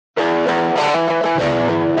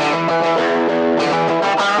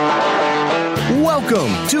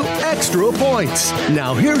Welcome to Extra Points.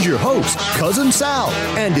 Now here's your host, Cousin Sal,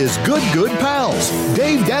 and his good pals,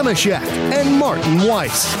 Dave Damashek and Martin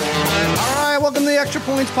Weiss. All right, welcome to the Extra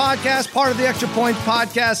Points Podcast, part of the Extra Points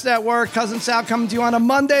Podcast Network. Cousin Sal coming to you on a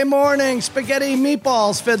Monday morning. Spaghetti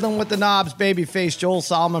meatballs, fiddling with the knobs, babyface Joel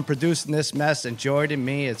Solomon producing this mess. And joining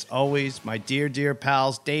me, as always, my dear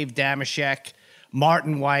pals, Dave Damashek,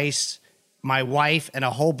 Martin Weiss, my wife, and a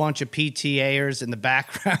whole bunch of PTAers in the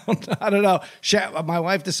background. I don't know. My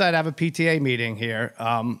wife decided to have a PTA meeting here.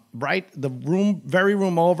 Right? The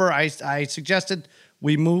room over. I suggested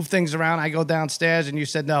we move things around. I go downstairs, and you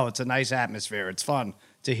said, no, it's a nice atmosphere. It's fun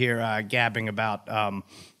to hear gabbing about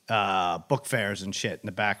book fairs and shit in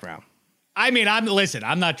the background. I mean, I'm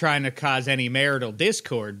not trying to cause any marital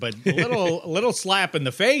discord, but a little slap in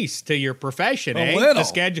the face to your profession,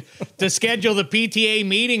 to schedule the PTA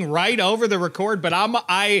meeting right over the record. But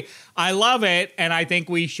I love it, and I think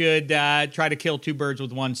we should try to kill two birds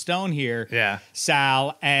with one stone here,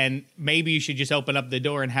 Sal. And maybe you should just open up the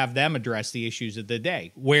door and have them address the issues of the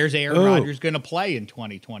day. Where's Aaron Rodgers going to play in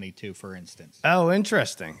 2022, for instance? Oh,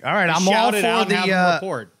 interesting. All right, I'm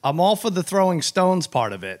all for the throwing stones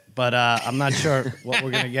part of it, but I'm not sure what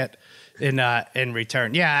we're going to get in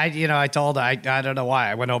return. Yeah, I told her, I don't know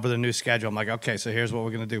why. I went over the new schedule. I'm like, okay, so here's what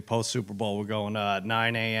we're going to do post Super Bowl. We're going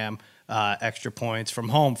 9 a.m. Extra Points from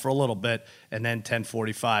home for a little bit, and then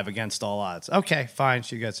 10:45 against all odds. Okay, fine.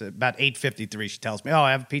 She gets it. About 8:53, she tells me,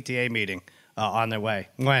 I have a PTA meeting on their way.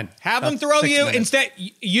 When? Have them throw you, instead,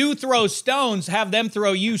 you throw stones, have them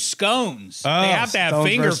throw you scones. They have to have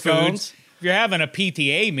finger foods. If you're having a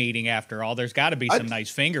PTA meeting, after all, there's got to be some nice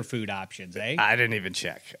finger food options, eh? I didn't even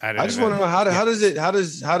check. I just want to know how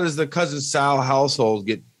does the Cousin Sal household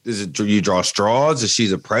get? Is it you draw straws? Is she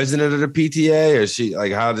the president of the PTA, or is she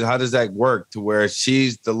like how does that work to where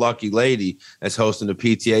she's the lucky lady that's hosting the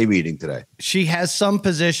PTA meeting today? She has some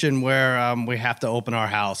position where we have to open our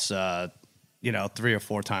house, 3 or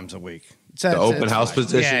 4 times a week. The open house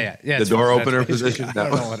position? Yeah. The door opener position? I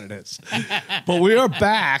don't know what it is. But we are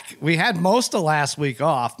back. We had most of last week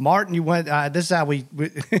off. Martin, you went, this is how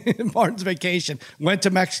Martin's vacation, went to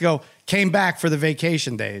Mexico, came back for the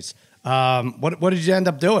vacation days. What did you end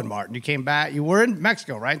up doing, Martin? You came back, you were in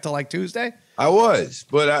Mexico, right, until like Tuesday? I was,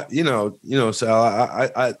 but Sal,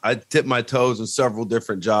 I tipped my toes in several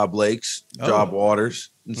different job lakes, job waters.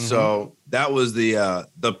 And so that was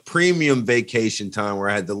the premium vacation time where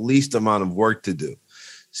I had the least amount of work to do.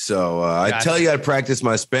 So I tell you, I practiced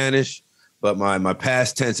my Spanish, but my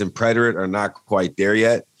past tense and preterite are not quite there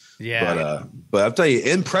yet. Yeah. But I'll tell you,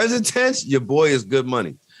 in present tense, your boy is good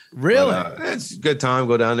money. Really? It's a good time.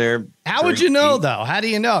 Go down there. How would you know, though? How do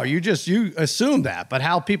you know? You assume that, but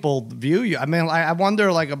how people view you. I mean, I wonder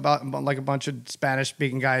about a bunch of Spanish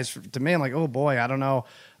speaking guys. To me, I'm like, oh boy, I don't know.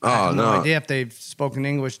 I have no idea if they've spoken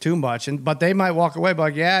English too much, but they might walk away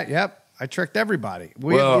like, yep, I tricked everybody.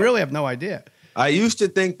 We really have no idea. I used to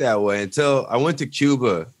think that way until I went to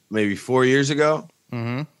Cuba maybe 4 years ago.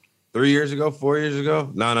 3 years ago, 4 years ago.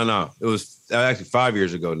 No. It was actually 5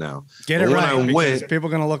 years ago now. Get it right. When I went, people are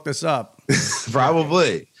going to look this up.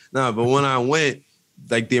 Probably. No, but when I went,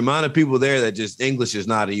 like the amount of people there that just English is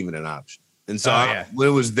not even an option. And so when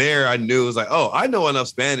it was there, I knew it was like, I know enough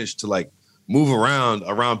Spanish to like move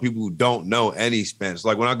around people who don't know any Spanish.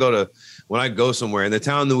 Like when I go somewhere in the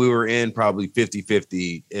town that we were in, probably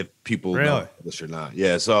 50-50 if people know English or not.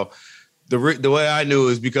 Yeah. So the way I knew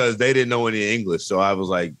is because they didn't know any English. So I was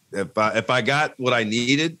like, if I got what I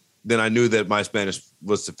needed, then I knew that my Spanish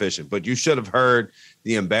was sufficient. But you should have heard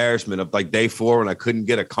the embarrassment of like day 4 when I couldn't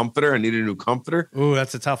get a comforter. I needed a new comforter. Ooh,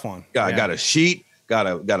 that's a tough one. I got a sheet, got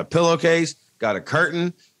a pillowcase, got a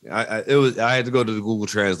curtain. I had to go to the Google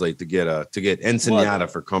Translate to get enseñada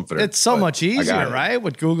for comforter. It's so much easier, right,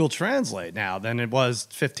 with Google Translate now than it was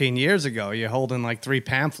 15 years ago. You're holding like 3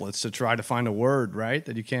 pamphlets to try to find a word, right,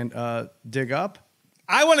 that you can't dig up.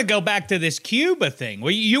 I want to go back to this Cuba thing.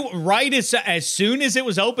 Well, you as soon as it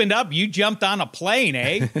was opened up, you jumped on a plane,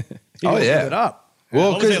 eh? It up.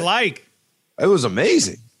 Well, what was it like? It was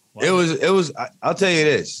amazing. Wow. It was. I'll tell you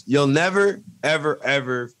this: you'll never,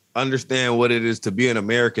 ever understand what it is to be an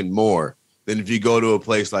American more than if you go to a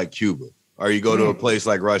place like Cuba or you go to a place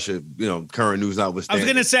like Russia. Current news notwithstanding. I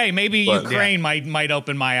was going to say maybe Ukraine might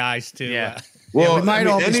open my eyes to. Yeah. Well, we might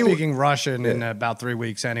all be speaking Russian in about 3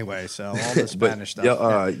 weeks anyway, so all the Spanish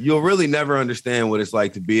stuff. You'll really never understand what it's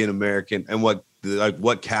like to be an American and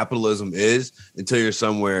what capitalism is until you're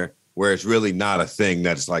somewhere where it's really not a thing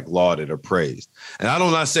that's like lauded or praised. And I'm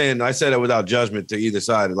not saying I said it without judgment to either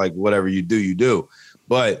side, like whatever you do, you do.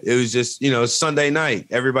 But it was just, it's Sunday night.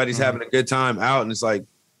 Everybody's having a good time out. And it's like,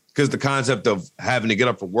 because the concept of having to get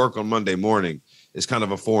up for work on Monday morning is kind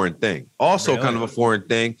of a foreign thing. Also, kind of a foreign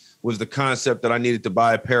thing was the concept that I needed to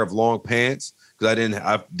buy a pair of long pants because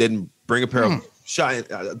I didn't bring a pair of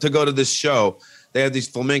to go to this show. They have these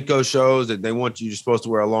flamenco shows that they want you're supposed to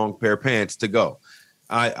wear a long pair of pants to go.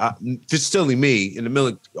 I just silly me in the middle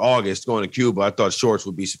of August going to Cuba. I thought shorts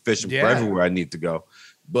would be sufficient for everywhere I need to go,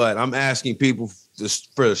 but I'm asking people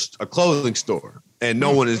for a clothing store, and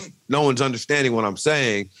no one's understanding what I'm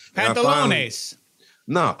saying. Pantalones.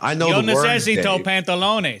 No, I know Yo the word. necesito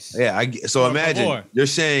pantalones. Yeah, so imagine you're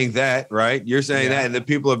saying that, right? You're saying that, and then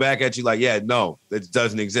people are back at you like, yeah, no, it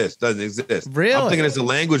doesn't exist. Doesn't exist. Really? I'm thinking it's a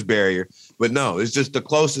language barrier, but no, it's just the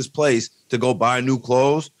closest place to go buy new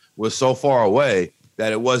clothes was so far away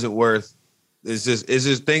that it wasn't worth. It's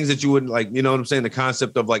just things that you wouldn't like. You know what I'm saying? The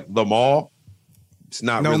concept of like the mall. It's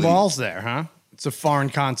not no really. malls there, huh? It's a foreign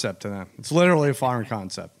concept to them. It's literally a foreign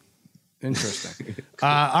concept. Interesting.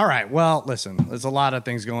 All right. Well, listen, there's a lot of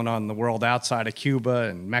things going on in the world outside of Cuba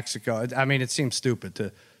and Mexico. I mean, it seems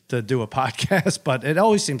stupid to do a podcast, but it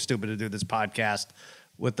always seems stupid to do this podcast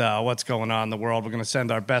with what's going on in the world. We're going to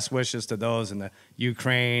send our best wishes to those in the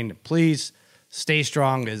Ukraine. Please stay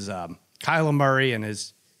strong as Kyler Murray and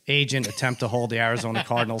his agent attempt to hold the Arizona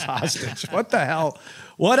Cardinals hostage. What the hell?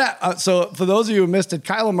 So for those of you who missed it,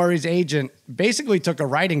 Kyler Murray's agent basically took a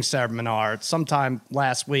writing seminar sometime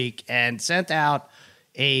last week and sent out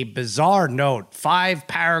a bizarre note, 5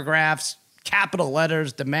 paragraphs, capital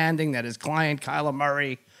letters, demanding that his client, Kyler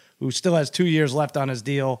Murray, who still has 2 years left on his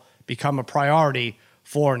deal, become a priority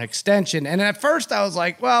for an extension. And at first I was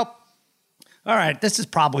like, well, all right, this is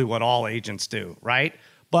probably what all agents do, right?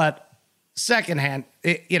 But secondhand,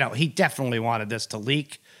 he definitely wanted this to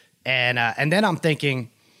leak. And then I'm thinking,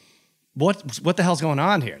 what the hell's going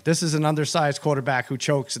on here? This is an undersized quarterback who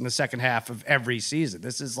chokes in the second half of every season.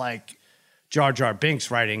 This is like Jar Jar Binks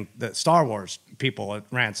writing the Star Wars people a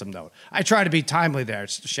ransom note. I try to be timely there,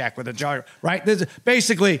 Shaq, with a Jar, right? This is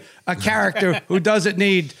basically a character who doesn't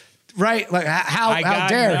need, right? Like how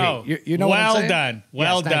dare he? You know what I'm saying? Done.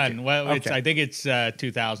 Well done. Well, okay. I think it's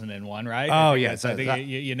 2001, right? Oh, yes. I think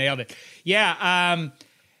you nailed it. Yeah.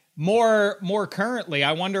 More currently,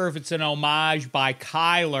 I wonder if it's an homage by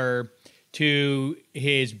Kyler to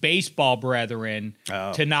his baseball brethren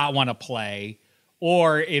to not want to play,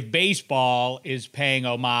 or if baseball is paying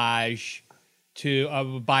homage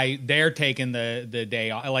to by they're taking the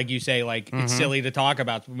day off. Like you say, like it's silly to talk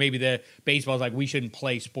about. Maybe the baseball's like we shouldn't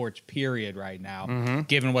play sports, period, right now,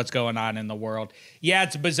 given what's going on in the world. Yeah,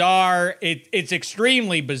 it's bizarre. It's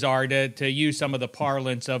extremely bizarre to use some of the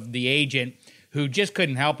parlance of the agent who just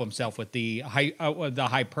couldn't help himself with the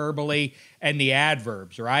hyperbole and the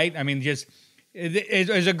adverbs, right? I mean, just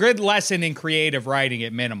it's a good lesson in creative writing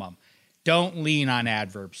at minimum. Don't lean on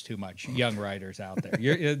adverbs too much, young writers out there.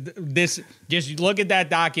 Just look at that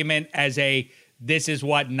document as this is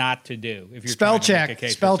what not to do. If you're spell check,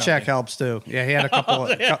 spell check helps too. Yeah, he had a couple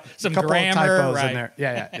some couple grammar, of typos right. in there.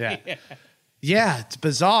 Yeah. Yeah, it's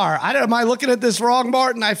bizarre. Am I looking at this wrong,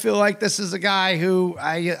 Martin? I feel like this is a guy who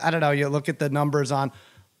I don't know. You look at the numbers on.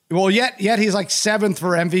 Well, yet he's like 7th for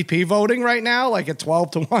MVP voting right now, like at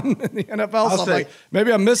 12-1 in the NFL. So I'm like,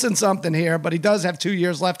 maybe I'm missing something here, but he does have 2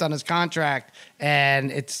 years left on his contract,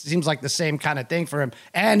 and it seems like the same kind of thing for him.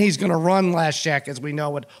 And he's going to run last check, as we know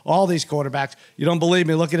with all these quarterbacks. You don't believe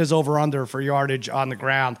me? Look at his over/under for yardage on the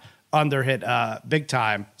ground. Under hit big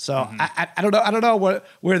time. So I don't know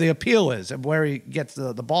where the appeal is and where he gets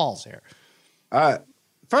the balls here.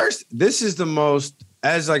 First, this is the most,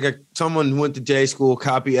 as like someone who went to J school,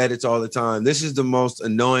 copy edits all the time. This is the most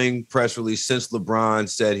annoying press release since LeBron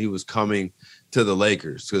said he was coming to the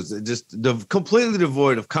Lakers, because it's just completely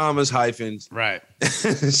devoid of commas, hyphens. Right.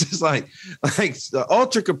 It's just like the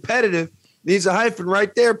ultra competitive needs a hyphen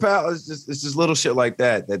right there, pal. It's just little shit like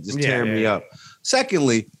that just tearing me up.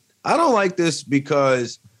 Secondly, I don't like this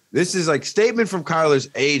because this is like statement from Kyler's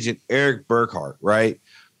agent, Eric Burkhart, right?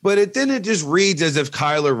 But it just reads as if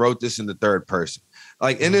Kyler wrote this in the third person.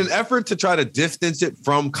 Like in an effort to try to distance it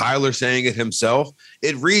from Kyler saying it himself,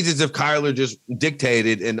 it reads as if Kyler just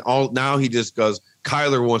dictated and now he just goes,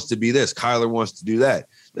 Kyler wants to be this, Kyler wants to do that.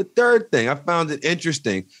 The third thing, I found it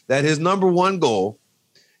interesting that his number 1 goal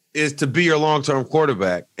is to be your long-term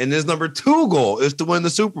quarterback, and his number 2 goal is to win the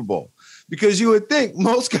Super Bowl. Because you would think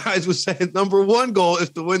most guys would say number 1 goal is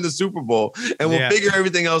to win the Super Bowl, and we'll figure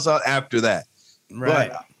everything else out after that. Right.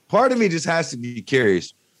 But part of me just has to be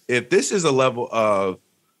curious if this is a level of.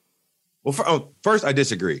 Well, first, I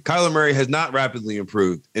disagree. Kyler Murray has not rapidly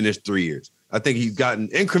improved in his 3 years. I think he's gotten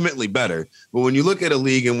incrementally better. But when you look at a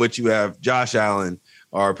league in which you have Josh Allen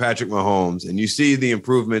or Patrick Mahomes, and you see the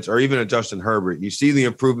improvements, or even a Justin Herbert, you see the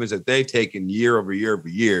improvements that they've taken year over year over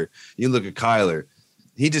year. You look at Kyler.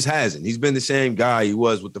 he just hasn't. He's been the same guy he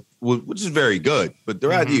was which is very good. But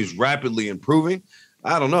the idea is rapidly improving.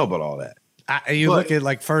 I don't know about all that. Look at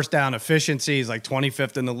like first down efficiency is like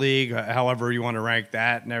 25th in the league, however you want to rank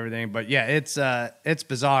that and everything. But yeah, it's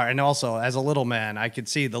bizarre. And also, as a little man, I could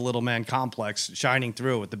see the little man complex shining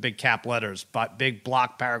through with the big cap letters, but big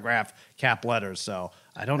block paragraph cap letters. So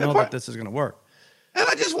I don't know that this is going to work. And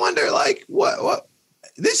I just wonder, like, what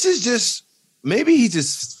this is just maybe he's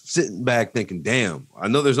just sitting back thinking, damn, I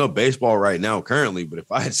know there's no baseball right now currently, but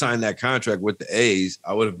if I had signed that contract with the A's,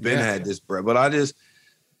 I would have had this bread. But I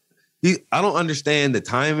don't understand the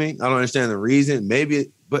timing. I don't understand the reason.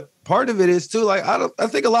 But part of it is too, like, I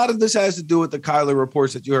think a lot of this has to do with the Kyler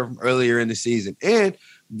reports that you heard from earlier in the season and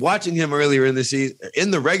watching him earlier in the season,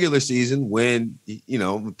 in the regular season, when,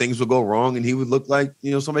 things would go wrong and he would look like,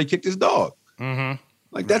 somebody kicked his dog. Mm-hmm.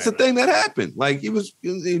 Like that's the thing that happened. Like he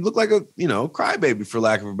looked like a, crybaby, for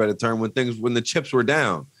lack of a better term, when the chips were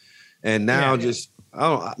down. And now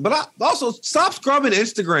also stop scrubbing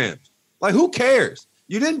Instagram. Like, who cares?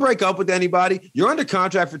 You didn't break up with anybody. You're under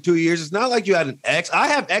contract for 2 years. It's not like you had an ex. I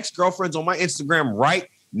have ex-girlfriends on my Instagram right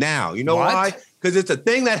now. You know why? Because it's a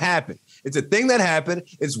thing that happened. It's a thing that happened.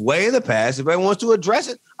 It's way in the past. If anyone wants to address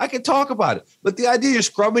it, I can talk about it. But the idea you're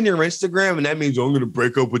scrubbing your Instagram and that means I'm going to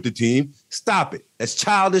break up with the team. Stop it. That's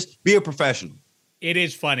childish. Be a professional. It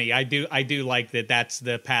is funny. I do like that. That's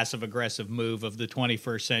the passive aggressive move of the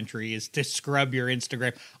 21st century, is to scrub your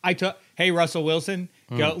Instagram. Hey, Russell Wilson,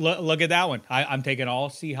 go look at that one. I'm taking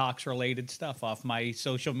all Seahawks related stuff off my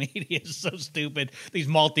social media. It's so stupid. These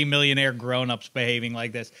multimillionaire grown-ups behaving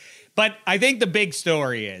like this. But I think the big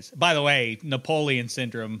story is, by the way, Napoleon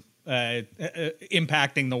syndrome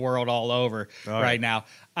impacting the world all over right now.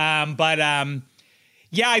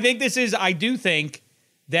 Yeah, I think I do think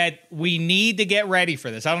that we need to get ready for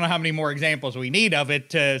this. I don't know how many more examples we need of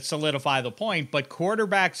it to solidify the point, but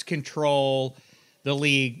quarterbacks control the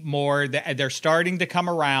league more. They're starting to come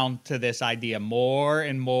around to this idea more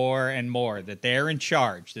and more and more, that they're in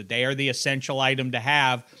charge, that they are the essential item to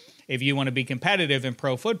have if you want to be competitive in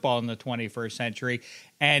pro football in the 21st century.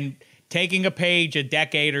 And taking a page a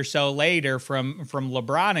decade or so later from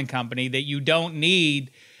LeBron and company, that you don't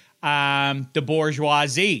need the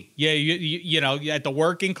bourgeoisie. You know, at the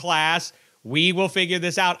working class, we will figure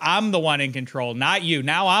this out. I'm the one in control, not you.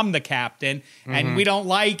 Now I'm the captain, and we don't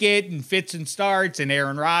like it, and fits and starts, and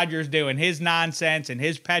Aaron Rodgers doing his nonsense and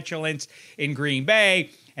his petulance in Green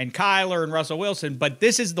Bay, and Kyler and Russell Wilson. But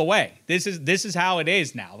this is the way. This is how it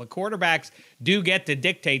is now. The quarterbacks do get to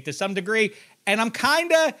dictate to some degree, and I'm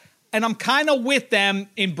kind of with them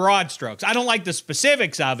in broad strokes. I don't like the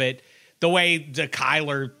specifics of it. The way the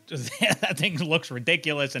Kyler that thing looks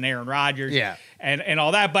ridiculous, and Aaron Rodgers, and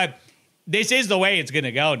all that. But this is the way it's going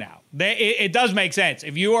to go now. It does make sense.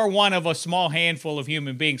 If you are one of a small handful of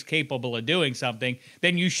human beings capable of doing something,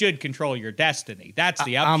 then you should control your destiny. That's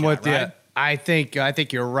the upshot. I'm with right? you. I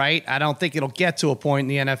think you're right. I don't think it'll get to a point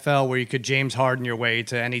in the NFL where you could James Harden your way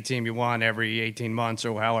to any team you want every 18 months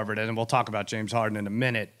or however it is. And we'll talk about James Harden in a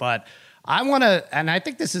minute. But I want to, and I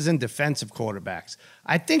think this is in defense of quarterbacks.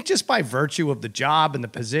 I think just by virtue of the job and the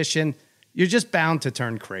position, you're just bound to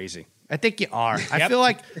turn crazy. I think you are. I feel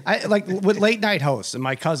like with late night hosts, and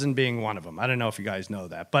my cousin being one of them. I don't know if you guys know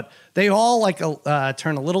that, but they all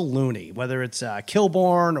turn a little loony. Whether it's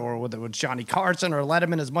Kilborn or whether it was Johnny Carson or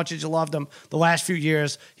Letterman, as much as you loved him, the last few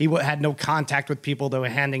years he had no contact with people. They were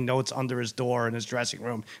handing notes under his door in his dressing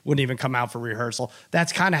room. Wouldn't even come out for rehearsal.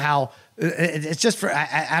 That's kind of how. It's just for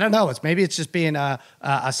I don't know. Maybe it's just being a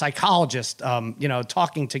psychologist,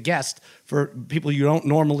 talking to guests for people you don't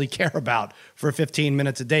normally care about for 15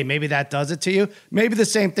 minutes a day. Maybe that does it to you. Maybe the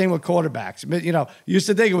same thing with quarterbacks. You used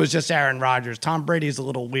to think it was just Aaron Rodgers. Tom Brady's a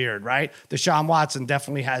little weird, right? Deshaun Watson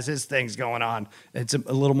definitely has his things going on. It's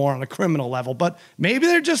a little more on a criminal level, but maybe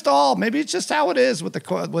they're just maybe it's just how it is with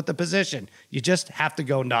the position. You just have to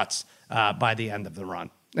go nuts by the end of the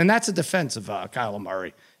run, and that's a defense of Kyler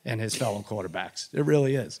Murray and his fellow quarterbacks. It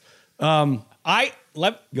really is. Go ahead.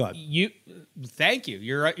 Thank you.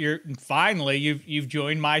 You're finally you've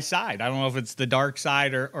joined my side. I don't know if it's the dark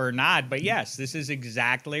side or not, but yes, this is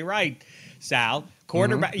exactly right, Sal.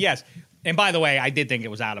 Quarterback, yes. And by the way, I did think it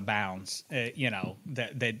was out of bounds. That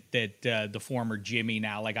the former Jimmy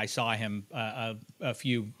now, like I saw him a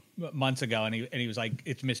few months ago, and he was like,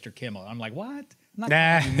 "It's Mr. Kimmel." I'm like, "What?" I'm not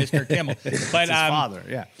Mr. Kimmel, but it's his father,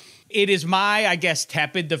 yeah. It is my, I guess,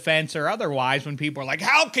 tepid defense or otherwise when people are like,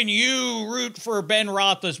 "How can you root for Ben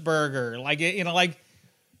Roethlisberger?"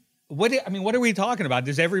 What are we talking about?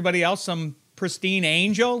 Does everybody else some pristine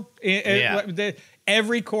angel? Yeah.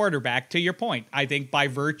 Every quarterback, to your point, I think by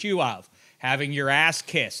virtue of having your ass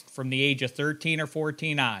kissed from the age of 13 or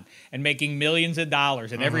 14 on, and making millions of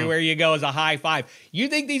dollars, and everywhere you go is a high five. You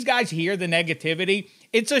think these guys hear the negativity?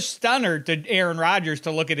 It's a stunner to Aaron Rodgers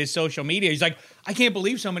to look at his social media. He's like, I can't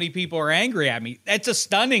believe so many people are angry at me. It's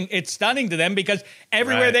stunning to them because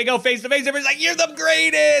everywhere they go face to face, everybody's like, you're the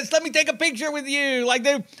greatest. Let me take a picture with you. Like,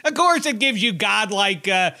 of course it gives you God-like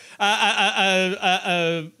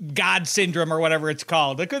God syndrome or whatever it's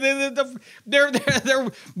called. They're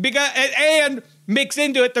because, and mix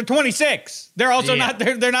into it, they're 26. They're also not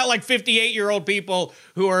they're not like 58-year-old people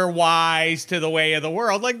who are wise to the way of the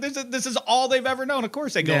world. Like this is all they've ever known. Of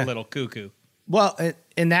course they go a little cuckoo. Well,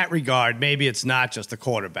 in that regard, maybe it's not just the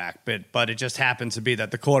quarterback, but it just happens to be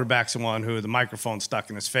that the quarterback's the one who the microphone's stuck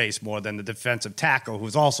in his face more than the defensive tackle,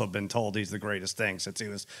 who's also been told he's the greatest thing since he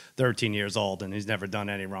was 13 years old and he's never done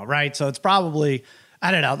any wrong, right? So it's probably,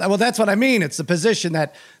 I don't know. Well, that's what I mean. It's the position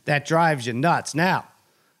that drives you nuts. Now,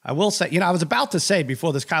 I will say, I was about to say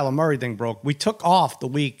before this Kyler Murray thing broke, we took off the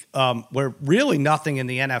week where really nothing in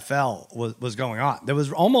the NFL was going on. There was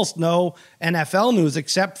almost no NFL news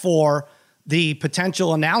except for the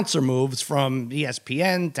potential announcer moves from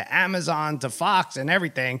ESPN to Amazon to Fox and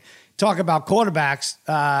everything. Talk about quarterbacks.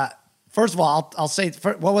 First of all, I'll say,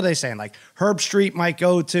 what were they saying? Like Herb Street might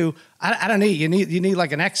go to, I don't need, you need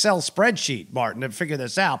like an Excel spreadsheet, Martin, to figure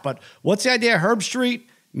this out. But what's the idea? Herb Street,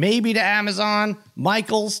 maybe to Amazon.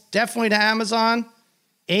 Michaels, definitely to Amazon.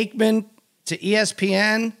 Aikman to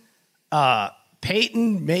ESPN.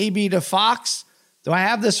 Peyton, maybe to Fox. Do I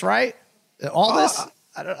have this right? All this?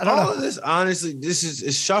 I don't know. All of this, honestly, this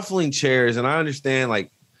is shuffling chairs, and I understand.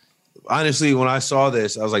 Like, honestly, when I saw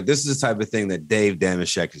this, I was like, "This is the type of thing that Dave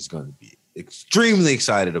Dameshek is going to be extremely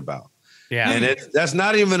excited about." Yeah, and that's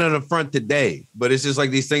not even an affront to Dave, but it's just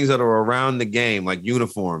like these things that are around the game, like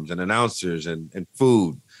uniforms and announcers and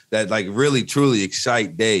food that like really truly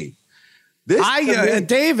excite Dave.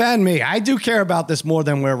 Dave and me, I do care about this more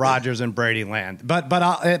than where Rodgers and Brady land. But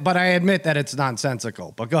I admit that it's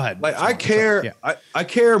nonsensical. But go ahead. Like I care, yeah. I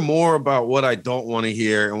care more about what I don't want to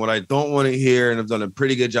hear, and what I don't want to hear, and I've done a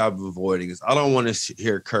pretty good job of avoiding is I don't want to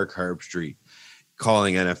hear Kirk Herbstreit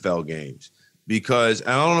calling NFL games, because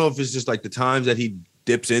I don't know if it's just like the times that he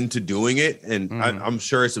dips into doing it, and I'm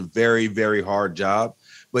sure it's a very, very hard job,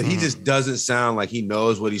 but he just doesn't sound like he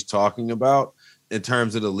knows what he's talking about in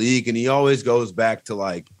terms of the league. And he always goes back to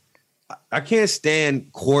like, I can't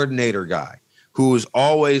stand coordinator guy who is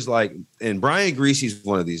always like, and Brian Griese's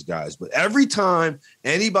one of these guys, but every time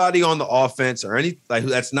anybody on the offense or any like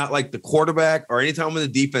that's not like the quarterback, or anytime in the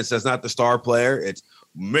defense that's not the star player, it's,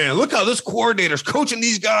 man, look how this coordinator's coaching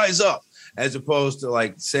these guys up, as opposed to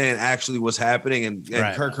like saying actually what's happening. And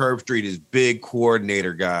Kirk Herbstreit is big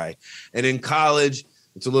coordinator guy. And in college,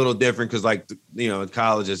 it's a little different because, like, in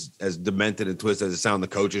college, as demented and twisted as it sounds, the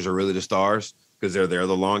coaches are really the stars because they're there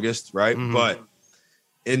the longest, right? Mm-hmm. But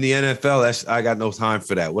in the NFL, I got no time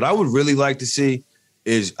for that. What I would really like to see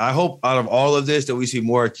is, I hope out of all of this that we see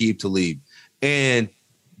more Aqib Talib and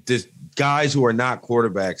just guys who are not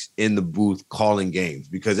quarterbacks in the booth calling games,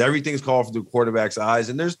 because everything's called through quarterback's eyes,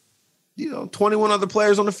 and there's 21 other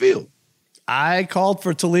players on the field. I called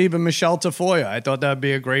for Talib and Michelle Tafoya. I thought that'd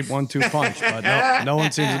be a great 1-2 punch, but no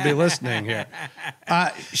one seems to be listening here.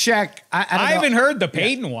 Shaq, I haven't heard the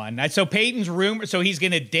Peyton one. So Peyton's rumor, so he's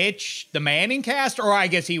going to ditch the Manning cast, or I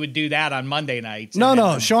guess he would do that on Monday nights.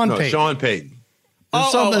 Sean Payton. Sean Payton.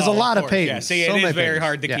 There's a lot of Peytons. Yeah, see, it is very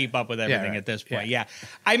hard to keep up with everything at this point. Yeah.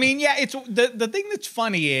 I mean, it's the thing that's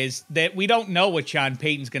funny is that we don't know what Sean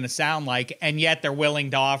Payton's going to sound like, and yet they're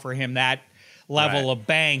willing to offer him that level of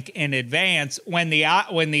bank in advance, when the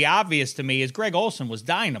obvious to me is Greg Olsen was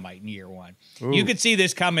dynamite in year one. Ooh. You could see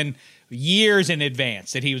this coming years in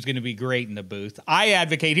advance, that he was going to be great in the booth. I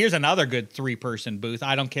advocate, here's another good 3-person booth.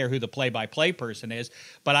 I don't care who the play-by-play person is,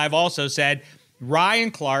 but I've also said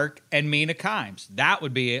Ryan Clark and Mina Kimes. That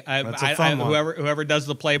would be whoever does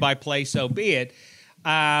the play-by-play, so be it.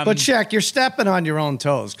 But Shaq, you're stepping on your own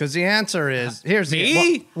toes, because the answer is here's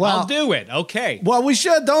me. I'll do it. Okay. Well, we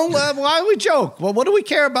should. Don't. Why we joke? Well, what do we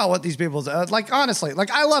care about what these people like? Honestly, like,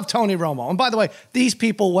 I love Tony Romo, and by the way, these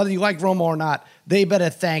people, whether you like Romo or not, they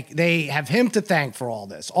they have him to thank for all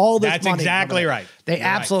this. All this. That's money exactly right.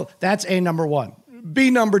 That's a number one. B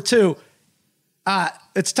number two.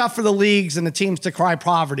 It's tough for the leagues and the teams to cry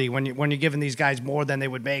poverty when you're giving these guys more than they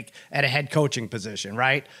would make at a head coaching position,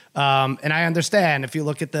 right? And I understand if you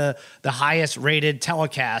look at the highest rated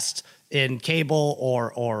telecasts in cable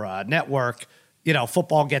or network,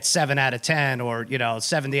 football gets 7 out of 10 or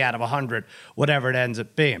 70 out of 100, whatever it ends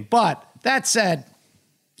up being. But that said,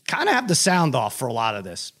 kind of have the sound off for a lot of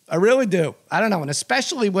this. I really do. I don't know, and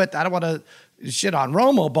especially with, I don't want to shit on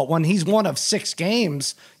Romo, but when he's one of 6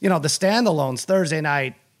 games, the standalones, Thursday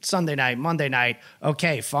night, Sunday night, Monday night,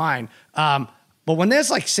 okay, fine. But when there's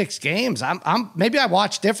like 6 games, maybe I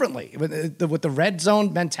watch differently with the red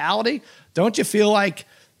zone mentality. Don't you feel like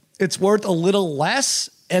it's worth a little less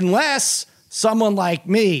unless someone like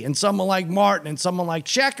me and someone like Martin and someone like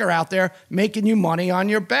Check are out there making you money on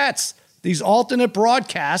your bets? These alternate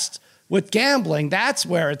broadcasts with gambling, that's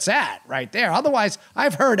where it's at right there. Otherwise,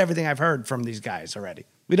 I've heard everything I've heard from these guys already.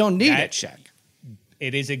 We don't need it, Check.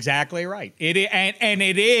 It is exactly right. And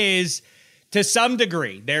it is to some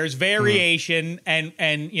degree. There's variation and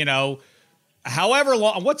however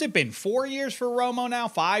long. What's it been? 4 years for Romo now?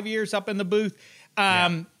 5 years up in the booth.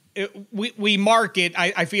 We market.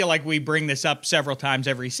 I feel like we bring this up several times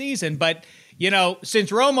every season, but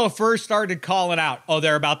since Romo first started calling out,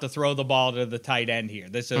 they're about to throw the ball to the tight end here.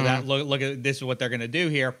 This is that. Look at this is what they're going to do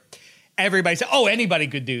here. Everybody said, anybody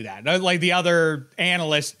could do that. Like the other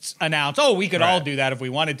analysts announced, we could all do that if we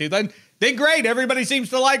wanted to. Then great. Everybody seems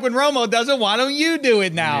to like when Romo does it. Why don't you do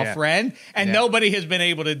it now, friend? And nobody has been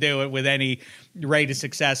able to do it with any rate of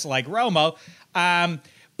success like Romo.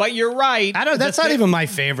 But you're right. That's not even my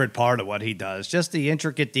favorite part of what he does. Just the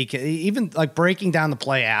intricate even like breaking down the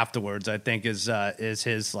play afterwards, I think is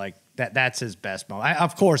his like that's his best moment.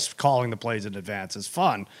 Of course, calling the plays in advance is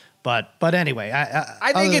fun. But anyway,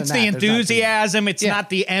 I think it's the enthusiasm. It's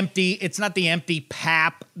not the empty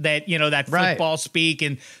pap that that football speak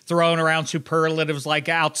and throwing around superlatives like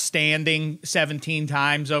outstanding 17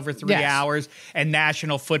 times over 3 hours and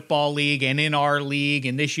National Football League and in our league,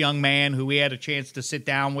 and this young man who we had a chance to sit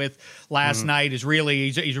down with last night is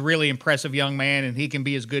he's a really impressive young man, and he can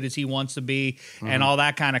be as good as he wants to be and all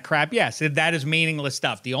that kind of crap. Yes, that is meaningless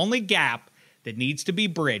stuff. The only gap that needs to be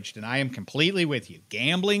bridged, and I am completely with you.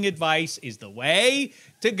 Gambling advice is the way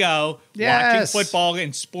to go. Watching football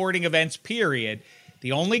and sporting events, period.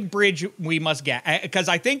 The only bridge we must get, because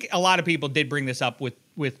I think a lot of people did bring this up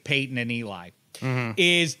with Peyton and Eli,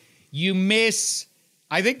 is you miss.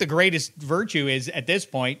 I think the greatest virtue is at this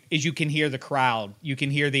point is you can hear the crowd. You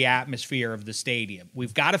can hear the atmosphere of the stadium.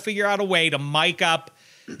 We've got to figure out a way to mic up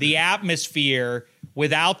the atmosphere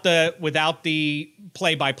without the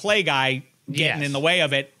play-by-play guy getting in the way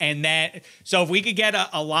of it. And so if we could get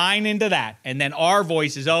a line into that and then our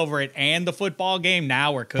voice is over it and the football game,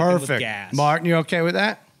 now we're cooking with gas. Martin, you okay with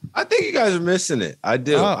that? I think you guys are missing it. I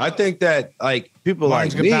do. I think that people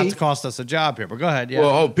Martin's like me about to cost us a job here, but go ahead. Yeah.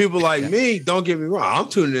 Well, people like me, don't get me wrong. I'm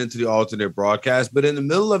tuning into the alternate broadcast, but in the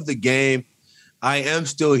middle of the game, I am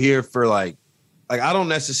still here for like I don't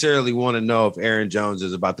necessarily want to know if Aaron Jones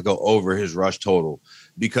is about to go over his rush total,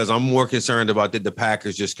 because I'm more concerned about did the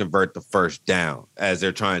Packers just convert the first down as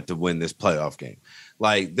they're trying to win this playoff game.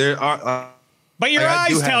 Like there are, but your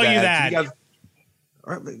eyes tell you that.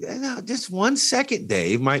 Just 1 second,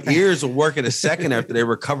 Dave. My ears will work in a second after they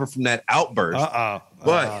recover from that outburst.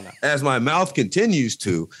 But as my mouth continues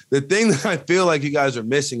to, the thing that I feel like you guys are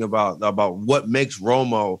missing about what makes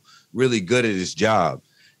Romo really good at his job,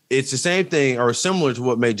 it's the same thing or similar to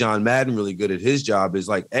what made John Madden really good at his job, is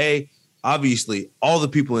like, obviously all the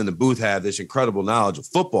people in the booth have this incredible knowledge of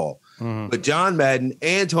football, but John Madden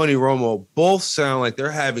and Tony Romo both sound like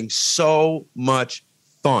they're having so much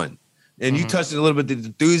fun. And you touched it a little bit, the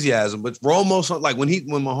enthusiasm, but Romo, like when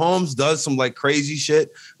Mahomes does some like crazy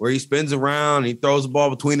shit where he spins around, and he throws the ball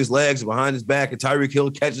between his legs and behind his back, and Tyreek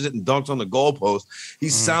Hill catches it and dunks on the goalpost, he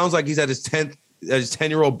sounds like he's at his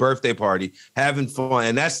 10-year-old birthday party having fun.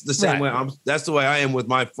 And that's the same way that's the way I am with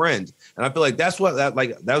my friends. And I feel like that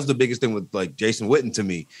was the biggest thing with like Jason Witten to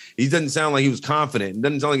me. He doesn't sound like he was confident. It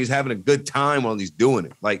doesn't sound like he's having a good time while he's doing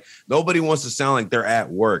it. Like nobody wants to sound like they're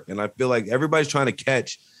at work. And I feel like everybody's trying to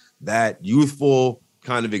catch that youthful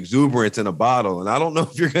kind of exuberance in a bottle. And I don't know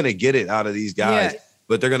if you're going to get it out of these guys.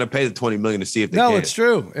 But they're going to pay the $20 million to see if they can. No, it's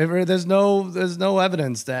true. There's no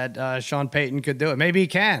evidence that Sean Payton could do it. Maybe he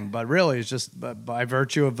can, but really it's just by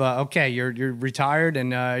virtue of you're retired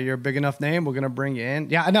and you're a big enough name. We're going to bring you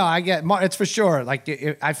in. Yeah, no, I get it's for sure.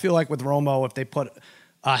 Like I feel like with Romo, if they put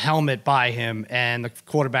a helmet by him and the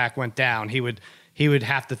quarterback went down, he would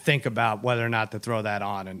have to think about whether or not to throw that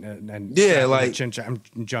on and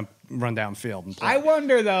jump, run downfield and play. I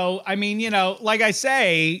wonder though. I mean, like I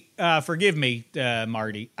say, forgive me,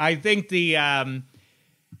 Marty. I think the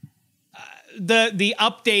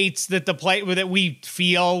updates that we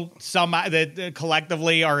feel that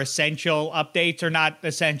collectively are essential updates are not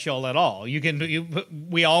essential at all.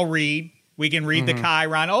 We all read. We can read the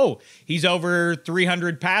Chiron. Oh, he's over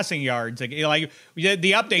 300 passing yards. Like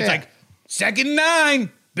the updates, like 2nd and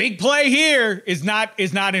 9, big play here is not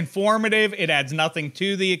informative. It adds nothing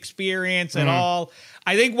to the experience at all.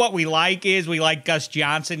 I think what we like Gus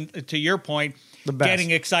Johnson, to your point,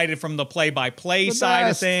 getting excited from the play-by-play side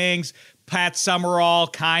of things. Pat Summerall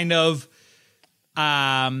kind of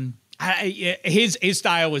his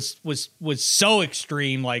style was so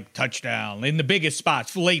extreme, like touchdown in the biggest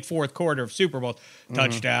spots, late fourth quarter of Super Bowl,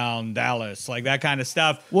 touchdown Dallas, like that kind of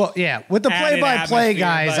stuff. Well, yeah, with the play-by-play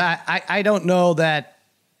guys, I don't know that.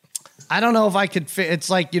 I don't know if I could fit. It's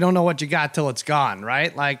like you don't know what you got till it's gone,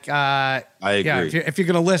 right? Like, I agree. Yeah, if you're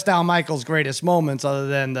going to list Al Michaels' greatest moments, other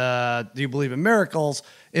than "Do you believe in miracles?"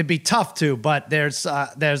 it'd be tough to. But there's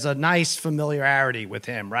a nice familiarity with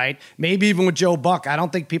him, right? Maybe even with Joe Buck. I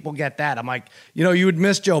don't think people get that. I'm like, you would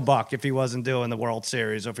miss Joe Buck if he wasn't doing the World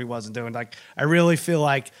Series or if he wasn't doing I really feel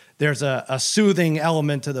like there's a soothing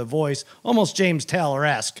element to the voice, almost James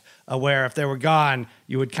Taylor-esque, where if they were gone,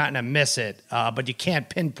 you would kind of miss it, but you can't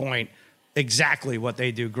pinpoint exactly what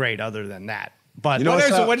they do great other than that. But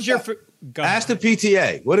what is your ask the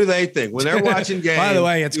PTA? What do they think when they're watching games? By the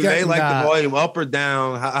way, do they like the volume up or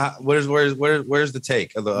down? Where's the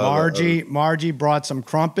take of the Margie brought some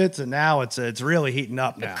crumpets, and now it's really heating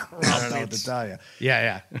up now. I don't know what to tell you.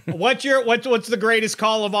 Yeah. What's the greatest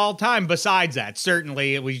call of all time besides that?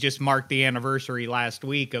 Certainly, we just marked the anniversary last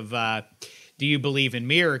week of Do You Believe in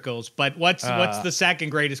Miracles? But what's the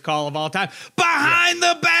second greatest call of all time? Behind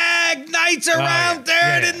the bag, Knights around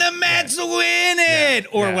third, and the Mets win it.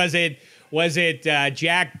 Or was it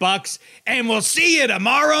Jack Bucks? And we'll see you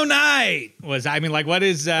tomorrow night. What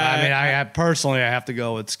is? I personally have to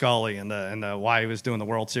go with Scully and the why he was doing the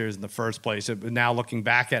World Series in the first place. Now looking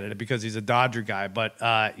back at it, because he's a Dodger guy, but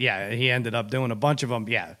he ended up doing a bunch of them.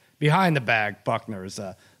 Yeah, behind the bag, Buckner is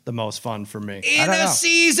the most fun for me. In a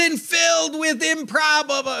season filled with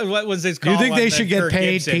improbable. What was this called? Do you think they should get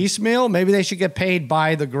paid piecemeal? Maybe they should get paid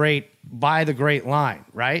by the great line,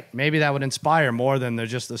 right? Maybe that would inspire more than they're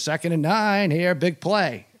just the 2nd and 9 here, big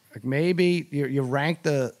play. Like maybe you rank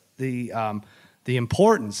the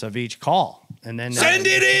importance of each call, and then send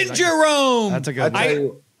it in, Jerome. That's a good.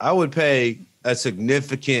 I would pay a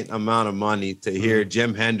significant amount of money to hear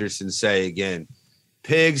Jim Henderson say again,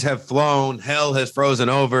 "Pigs have flown, hell has frozen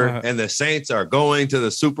over, and the Saints are going to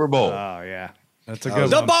the Super Bowl." Oh, yeah. That's a good one.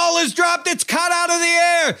 The ball is dropped. It's cut out of the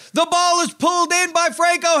air. The ball is pulled in by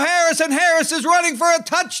Franco Harris, and Harris is running for a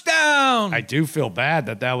touchdown. I do feel bad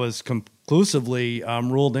that was conclusively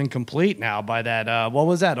ruled incomplete now by that, what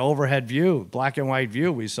was that, overhead view, black and white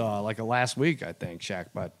view we saw like last week, I think, Shaq,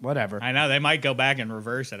 but whatever. I know. They might go back and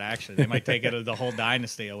reverse it, actually. They might take it the whole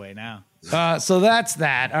dynasty away now. So that's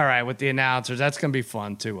that. All right, with the announcers, that's going to be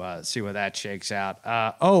fun to see where that shakes out.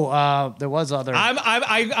 There was other.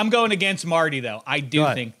 I'm going against Marty though. I do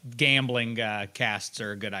think gambling casts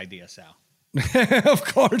are a good idea, Sal. Of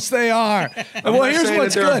course they are. Well, here's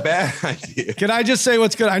what's good. A bad idea. Can I just say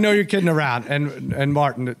what's good? I know you're kidding around, and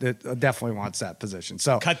Martin definitely wants that position.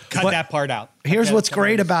 So cut that part out. Here's what's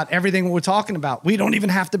great about everything we're talking about. We don't even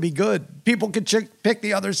have to be good. People can pick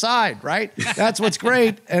the other side, right? That's what's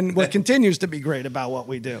great, and what continues to be great about what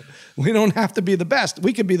we do. We don't have to be the best.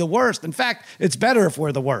 We could be the worst. In fact, it's better if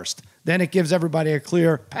we're the worst. Then it gives everybody a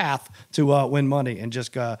clear path to win money and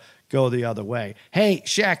just go the other way. Hey,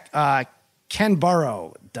 Shaq, Ken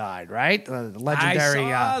Burrow died, right? The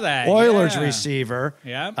legendary Oilers receiver.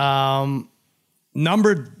 Yeah.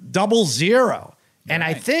 Numbered 00. And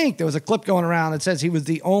I think there was a clip going around that says he was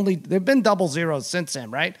the only. There've been 00s since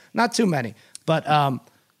him, right? Not too many, but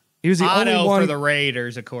he was the only one for the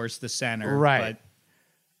Raiders, of course, the center, right?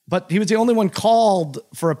 But he was the only one called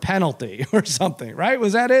for a penalty or something, right?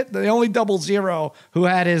 Was that it? The only 00 who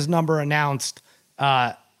had his number announced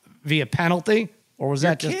via penalty. Or was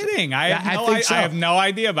that just kidding? I have no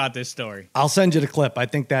idea about this story. I'll send you the clip. I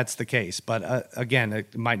think that's the case. But again,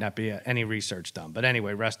 it might not be any research done. But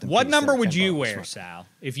anyway, rest in peace. What number would you wear, Sal?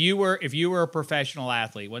 If you were a professional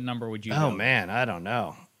athlete, what number would you wear? Oh, man, I don't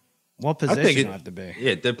know. What position would have to be?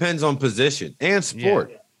 Yeah, it depends on position and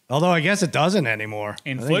sport. Yeah. Although I guess it doesn't anymore.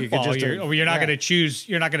 In football, you're not going to choose.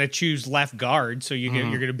 You're not going to choose left guard, so you're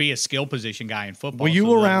going to be a skill position guy in football. Were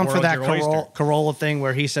you around for that Carolla thing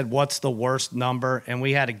where he said, "What's the worst number?" and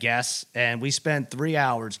we had a guess, and we spent 3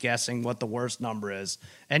 hours guessing what the worst number is.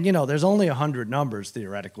 And there's only 100 numbers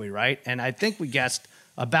theoretically, right? And I think we guessed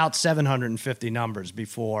about 750 numbers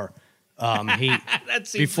before he that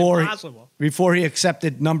seems impossible. Before he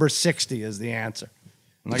accepted number 60 as the answer.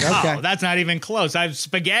 I'm like, okay. Oh, that's not even close.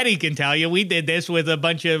 Spaghetti can tell you. We did this with a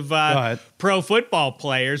bunch of pro football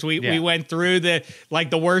players. We went through the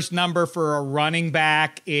worst number for a running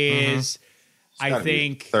back is, I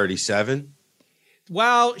think, 37.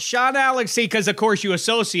 Well, Sean Alex, see, because of course you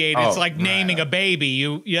associate. It's like naming a baby.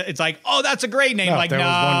 It's like, oh, that's a great name. No, like, there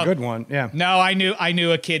was one good one. Yeah. No, I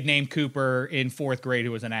knew a kid named Cooper in 4th grade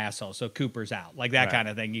who was an asshole. So Cooper's out. Like that kind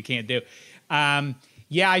of thing. You can't do.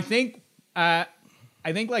 Yeah, I think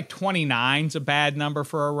like 29's a bad number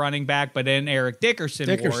for a running back, but then Eric Dickerson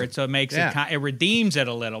wore it, so it makes it redeems it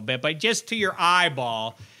a little bit. But just to your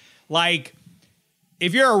eyeball, like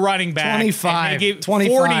if you're a running back, 25,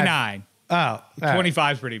 49. Oh,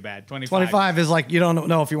 25 is pretty bad. 25 is like you don't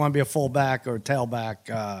know if you want to be a fullback or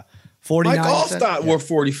tailback. 49. Mike Allstott wore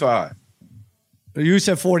 45. You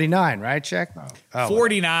said 49, right, Check? Oh,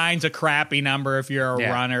 49's a crappy number if you're a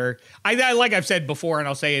runner. I like I've said before, and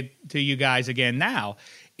I'll say it to you guys again now,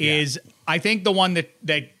 is I think the one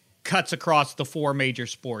that cuts across the 4 major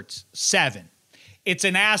sports, 7. It's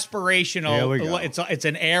an aspirational. It's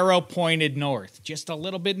an arrow pointed north, just a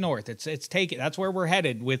little bit north. It's taken. That's where we're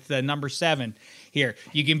headed with the number 7 here.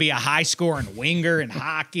 You can be a high scoring winger in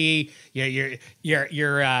hockey.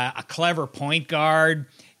 You're a clever point guard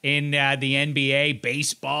in the NBA,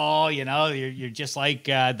 baseball. You know, you're just like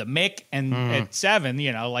the Mick. And at 7,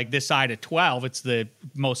 you know, like this side of 12, it's the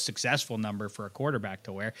most successful number for a quarterback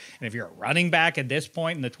to wear. And if you're a running back at this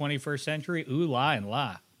point in the 21st century, ooh la and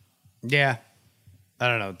la. Yeah. I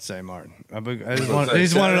don't know what to say, Martin.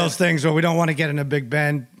 He's one of those things where we don't want to get in a Big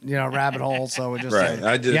Ben, rabbit hole. So we just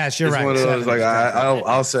yes, you're right. One of those, like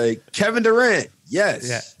I'll say Kevin Durant,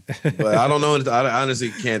 yes, but I don't know. I honestly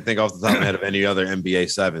can't think off the top of my head of any other NBA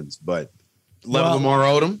 7s. But Lamar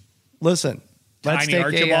Odom. Listen, let's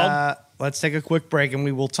take a quick break, and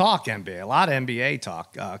we will talk NBA. A lot of NBA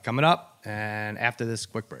talk coming up, and after this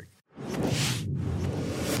quick break.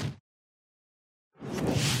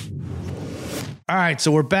 All right,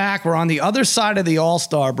 so we're back. We're on the other side of the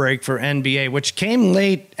All-Star break for NBA, which came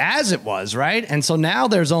late as it was, right? And so now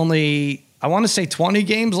there's only, I want to say 20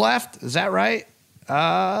 games left. Is that right?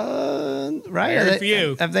 Right? Very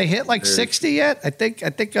few. Have they hit like 60 yet? I think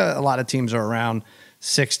a lot of teams are around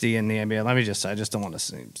 60 in the NBA. I just don't want to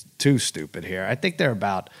seem too stupid here. I think they're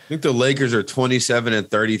about. I think the Lakers are 27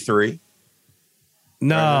 and 33.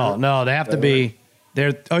 No, they have to be.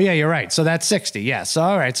 You're right. So that's 60. Yes.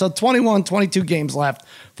 All right. So 21, 22 games left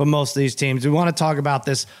for most of these teams. We want to talk about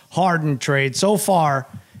this Harden trade. So far,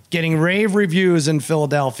 getting rave reviews in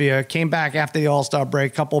Philadelphia. Came back after the All-Star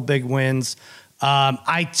break, couple big wins.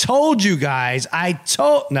 I told you guys.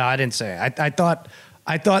 No, I didn't say it. I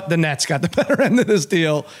thought the Nets got the better end of this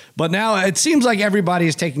deal. But now it seems like everybody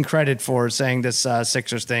is taking credit for saying this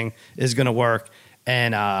Sixers thing is going to work.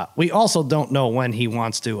 And we also don't know when he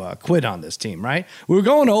wants to quit on this team, right? We were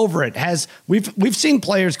going over it. We've seen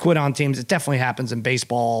players quit on teams. It definitely happens in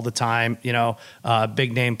baseball all the time,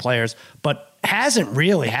 big name players. But hasn't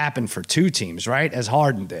really happened for 2 teams, right? As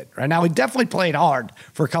Harden did. Right now, he definitely played hard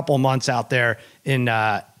for a couple of months out there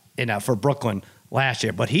for Brooklyn last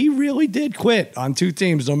year. But he really did quit on 2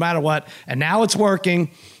 teams, no matter what. And now it's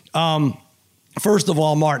working. First of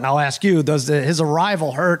all, Martin, I'll ask you: does his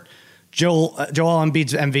arrival hurt Joel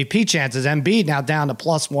Embiid's MVP chances? Embiid now down to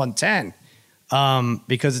plus 110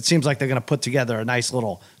 because it seems like they're going to put together a nice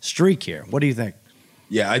little streak here. What do you think?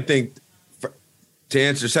 Yeah, I think to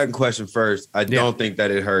answer the second question first, I don't think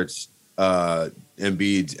that it hurts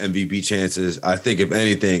Embiid's MVP chances. I think if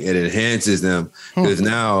anything, it enhances them because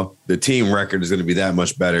now the team record is going to be that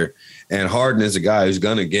much better. And Harden is a guy who's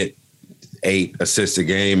going to get 8 assists a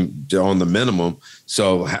game on the minimum.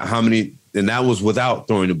 So how many? And that was without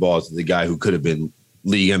throwing the balls to the guy who could have been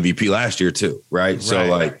league MVP last year too, right?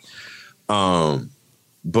 So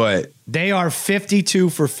but they are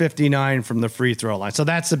 52 for 59 from the free throw line. So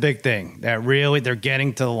that's the big thing. That really they're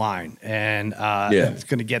getting to the line, and it's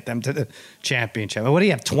going to get them to the championship. What do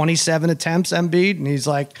you have? 27 attempts, Embiid,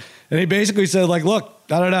 and he basically said, like, look,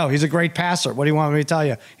 I don't know. He's a great passer. What do you want me to tell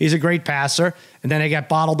you? He's a great passer. And then they got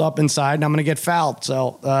bottled up inside, and I'm going to get fouled.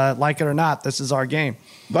 So, like it or not, this is our game.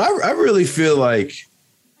 But I really feel like,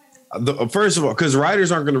 first of all, because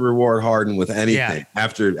writers aren't going to reward Harden with anything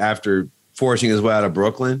after forcing his way out of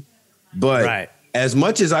Brooklyn. But as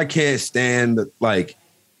much as I can't stand, like,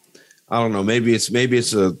 I don't know, maybe it's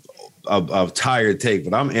a tired take,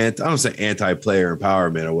 but I don't say anti-player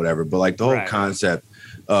empowerment or whatever, but like the whole concept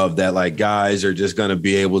of that, like, guys are just going to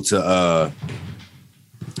be able to,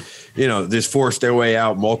 just force their way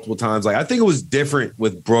out multiple times. Like, I think it was different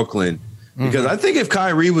with Brooklyn because I think if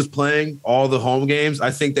Kyrie was playing all the home games, I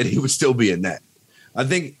think that he would still be a net. I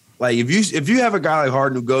think, like, if you have a guy like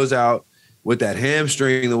Harden who goes out with that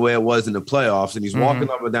hamstring the way it was in the playoffs and he's walking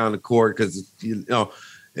up and down the court because,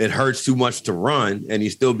 it hurts too much to run and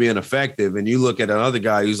he's still being effective. And you look at another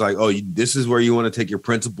guy who's like, oh, this is where you want to take your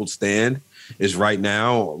principled stand is right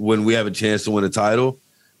now when we have a chance to win a title.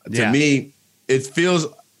 To me, it feels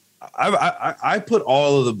I put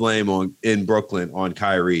all of the blame in Brooklyn on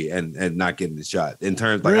Kyrie and not getting the shot in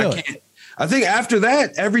terms like I think after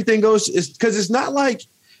that everything goes because it's not like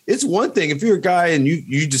it's one thing if you're a guy and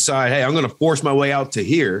you decide, hey, I'm going to force my way out to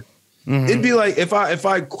here. Mm-hmm. It'd be like if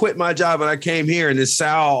I quit my job and I came here and this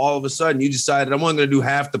Sal all of a sudden you decided I'm only going to do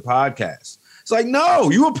half the podcast. It's like, no,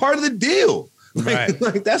 you were part of the deal. Like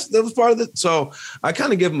that was part of it. So I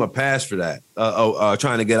kind of give him a pass for that,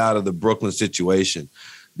 trying to get out of the Brooklyn situation,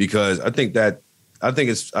 because I think that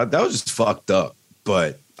was just fucked up.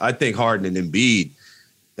 But I think Harden and Embiid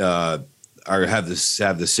have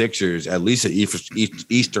the Sixers at least an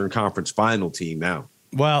Eastern Conference final team now.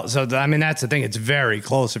 Well, so that's the thing. It's very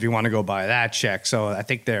close if you want to go by that check. So I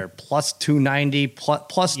think they're plus 290,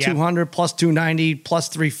 plus 200, plus 290, plus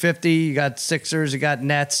 350. You got Sixers, you got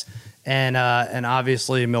Nets, and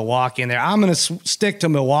obviously Milwaukee in there. I'm going to stick to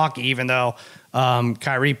Milwaukee, even though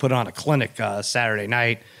Kyrie put on a clinic Saturday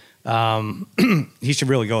night. He should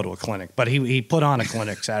really go to a clinic, but he put on a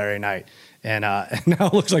clinic Saturday night. And now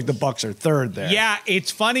it looks like the Bucks are third there. Yeah, it's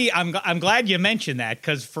funny. I'm glad you mentioned that,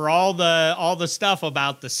 because for all the stuff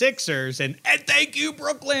about the Sixers and thank you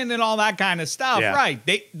Brooklyn and all that kind of stuff, right?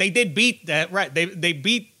 They did beat that, right? They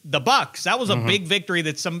beat the Bucks. That was a big victory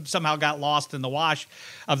that somehow got lost in the wash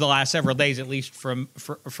of the last several days, at least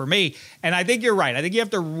for me. And I think you're right. I think you have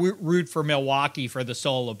to root for Milwaukee for the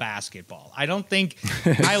soul of basketball. I don't think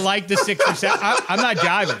I like the Sixers. I'm not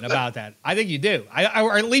jiving about that. I think you do,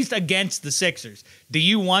 or at least against the Sixers. Do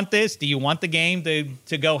you want this? Do you want the game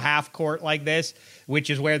to go half court like this, which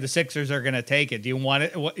is where the Sixers are going to take it? Do you want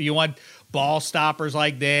it? You want ball stoppers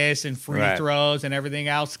like this and free throws and everything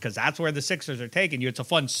else, because that's where the Sixers are taking you. It's a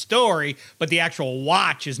fun story, but the actual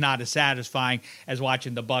watch is not as satisfying as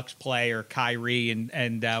watching the Bucks play or Kyrie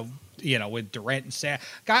and with Durant and Sam.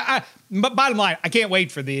 But bottom line, I can't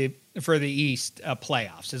wait for the East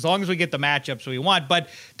playoffs, as long as we get the matchups we want. But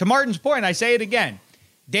to Martin's point, I say it again,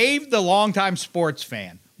 Dave, the longtime sports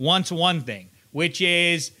fan, wants one thing, which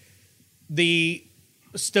is the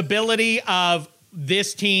stability of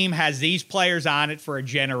this team has these players on it for a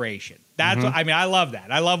generation. That's what, I love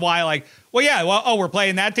that. I love why, we're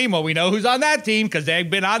playing that team. Well, we know who's on that team because they've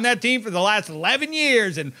been on that team for the last 11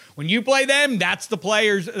 years. And when you play them, that's the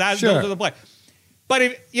players. Those are the players.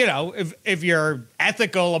 But if you're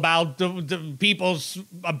ethical about the people's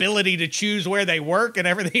ability to choose where they work and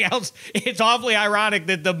everything else, it's awfully ironic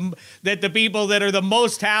that the people that are the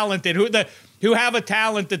most talented, who have a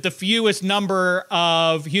talent that the fewest number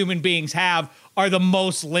of human beings have, are the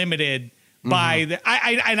most limited by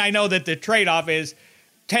I know that the trade-off is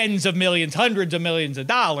tens of millions, hundreds of millions of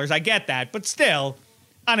dollars. I get that, but still,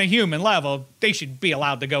 on a human level, they should be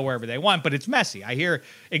allowed to go wherever they want. But it's messy. I hear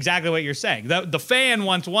exactly what you're saying. The fan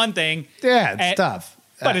wants one thing. Yeah, it's tough.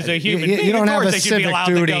 But as a human being, you don't have a they should be civic allowed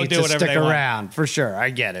duty to go do to stick around. Want. For sure,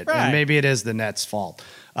 I get it. Right. And maybe it is the Nets' fault.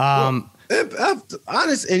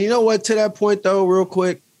 Honest, and you know what? To that point, though, real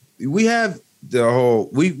quick, we have the whole.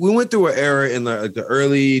 We went through an era in the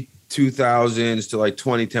early 2000s to like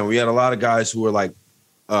 2010. We had a lot of guys who were like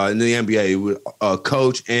in the NBA,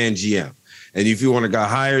 coach and GM. And if you want a guy,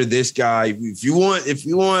 hire this guy. If you want,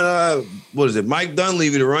 what is it, Mike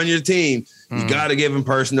Dunleavy to run your team, you got to give him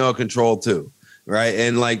personnel control too, right?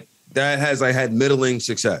 And like that has had middling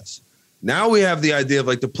success. Now we have the idea of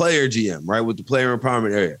like the player GM, right, with the player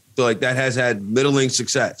empowerment area. So like that has had middling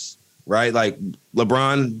success, right? Like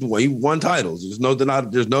LeBron, he won titles. There's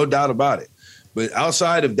no doubt about it. But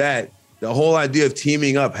outside of that, the whole idea of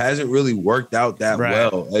teaming up hasn't really worked out that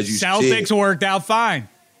well as you see. Celtics worked out fine.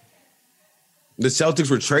 The Celtics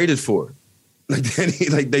were traded for.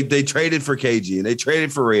 They traded for KG and they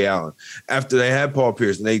traded for Ray Allen after they had Paul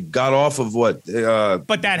Pierce and they got off of what?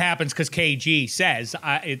 But that happens because KG says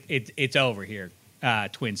it's over here,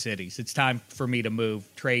 Twin Cities. It's time for me to move.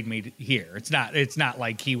 Trade me here. It's not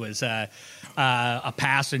like he was a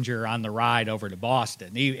passenger on the ride over to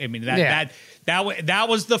Boston. That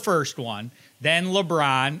was the first one. Then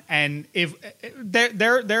LeBron, and if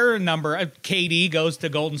there are a number. KD goes to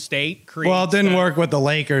Golden State. Well, it didn't work with the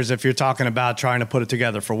Lakers if you're talking about trying to put it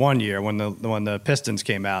together for 1 year when the Pistons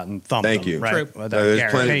came out and thumped them. Thank you. Right? With the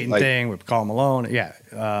Gary Payton thing with Karl Malone. Yeah.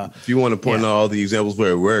 If you want to point out all the examples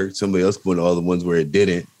where it worked, somebody else point all the ones where it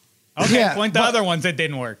didn't. Okay, point the other ones that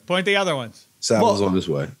didn't work. Point the other ones. Sal was on this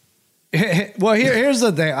way. Well, here's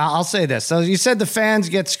the thing. I'll say this. So you said the fans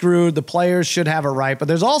get screwed. The players should have a right, but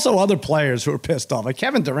there's also other players who are pissed off. Like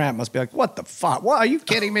Kevin Durant must be like, what the fuck? What, are you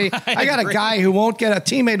kidding me? I got a guy who won't get a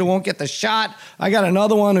teammate who won't get the shot. I got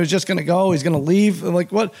another one who's just going to go. He's going to leave.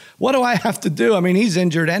 Like, what do I have to do? I mean, he's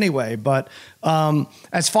injured anyway. But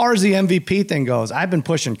as far as the MVP thing goes, I've been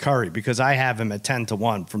pushing Curry because I have him at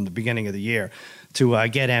 10-1 from the beginning of the year to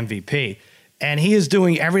get MVP. And he is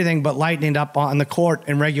doing everything but lightening up on the court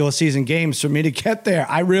in regular season games for me to get there.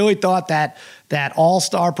 I really thought that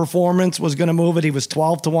all-star performance was going to move it. He was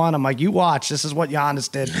 12-1. I'm like, you watch. This is what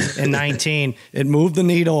Giannis did in 19. It moved the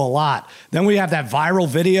needle a lot. Then we have that viral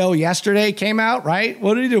video yesterday came out, right?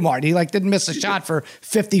 What did he do, Martin? He didn't miss a shot for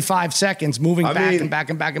 55 seconds, moving back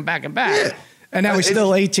and back. Yeah. And now he's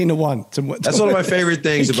still 18-1. That's one of my favorite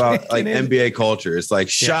things about NBA culture. It's like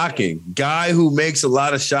shocking. Guy who makes a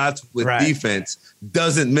lot of shots with defense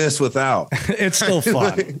doesn't miss without. It's still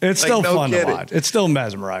fun. It's still fun to watch. It's still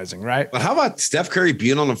mesmerizing, right? But how about Steph Curry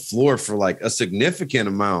being on the floor for like a significant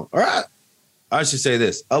amount? All right. I should say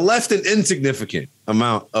this, a less than insignificant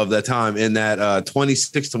amount of that time in that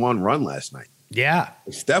 26-1 run last night. Yeah.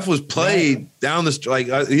 Steph was played down the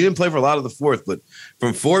he didn't play for a lot of the fourth, but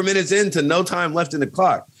from 4 minutes in to no time left in the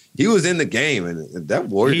clock, he was in the game. And that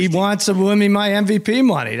Warriors He wants to win me my MVP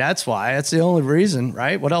money. That's why. That's the only reason,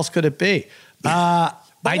 right? What else could it be?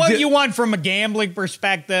 What you want from a gambling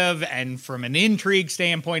perspective and from an intrigue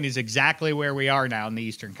standpoint is exactly where we are now in the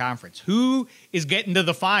Eastern Conference. Who is getting to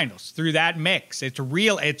the finals through that mix?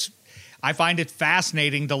 I find it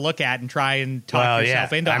fascinating to look at and try and talk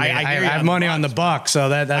yourself into. I have money on the Bucks, so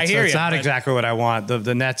that's not exactly what I want.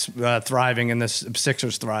 The Nets thriving and the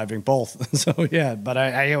Sixers thriving, both. So, yeah, but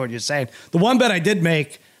I hear what you're saying. The one bet I did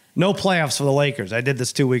make, no playoffs for the Lakers. I did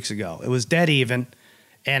this 2 weeks ago. It was dead even,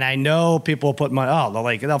 and I know people will put money, the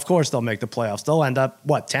Lakers, of course they'll make the playoffs. They'll end up,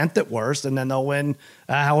 10th at worst, and then they'll win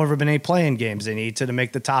however many playing games they need to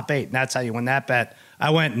make the top 8, and that's how you win that bet.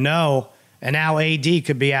 I went no, and now AD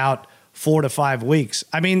could be out 4 to 5 weeks.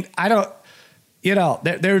 I mean, I don't,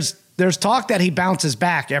 there's talk that he bounces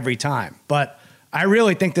back every time, but I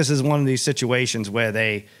really think this is one of these situations where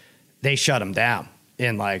they shut him down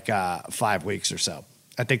in 5 weeks or so.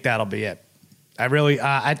 I think that'll be it.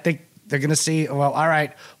 I think they're going to see, well, all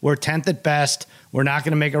right, we're 10th at best. We're not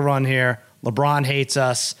going to make a run here. LeBron hates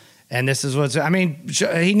us. And this is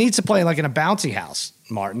he needs to play like in a bouncy house,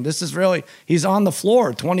 Martin. This is really, he's on the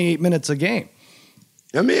floor 28 minutes a game.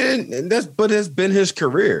 I mean, it's been his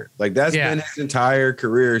career. Been his entire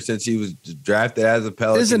career since he was drafted as a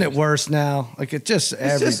Pelican. Isn't it worse now?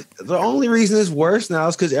 The only reason it's worse now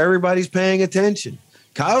is because everybody's paying attention.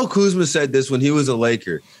 Kyle Kuzma said this when he was a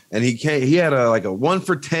Laker, and he had a 1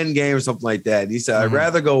 for 10 game or something like that. And he said, I'd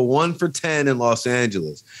rather go 1 for 10 in Los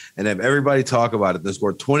Angeles and have everybody talk about it than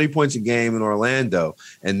score 20 points a game in Orlando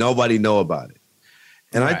and nobody know about it.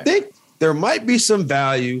 And I think there might be some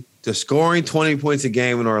value to scoring 20 points a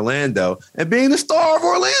game in Orlando and being the star of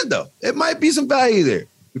Orlando. It might be some value there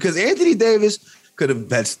because Anthony Davis could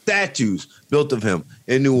have had statues built of him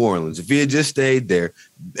in New Orleans if he had just stayed there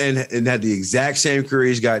and had the exact same career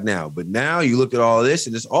he's got now. But now you look at all of this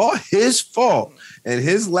and it's all his fault and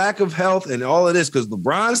his lack of health and all of this because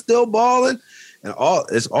LeBron's still balling and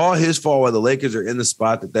it's all his fault why the Lakers are in the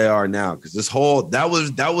spot that they are now. Because that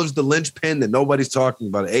was the linchpin that nobody's talking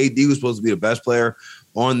about. AD was supposed to be the best player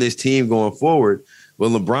on this team going forward,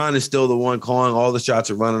 when LeBron is still the one calling all the shots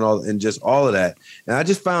and running all of that. And I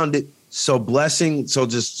just found it so blessing. So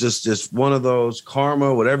just one of those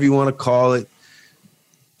karma, whatever you want to call it.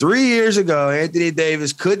 3 years ago, Anthony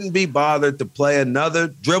Davis couldn't be bothered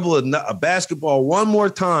to dribble a basketball one more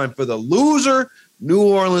time for the loser New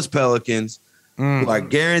Orleans Pelicans, who I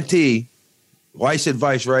guarantee, wife's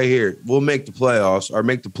advice right here, we'll make the playoffs or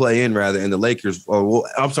make the play-in rather, and the Lakers, we'll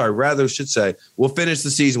finish the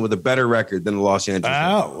season with a better record than the Los Angeles.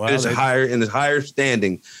 Oh, wow. It's higher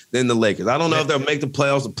standing than the Lakers. I don't know if they'll make the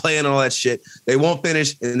playoffs, the play-in and all that shit. They won't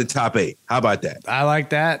finish in the top 8. How about that? I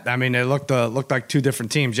like that. I mean, it looked like two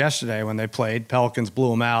different teams yesterday when they played. Pelicans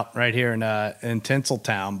blew them out right here in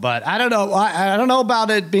Tinseltown. But I don't know. I don't know about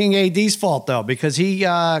it being AD's fault, though, because he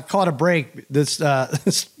caught a break, this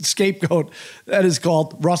scapegoat that is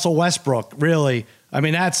called Russell Westbrook, really. I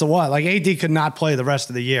mean, that's the one. AD could not play the rest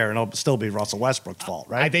of the year, and it'll still be Russell Westbrook's fault,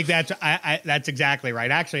 right? I think that's exactly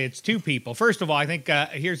right. Actually, it's two people. First of all, I think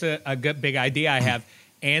here's a good big idea I have.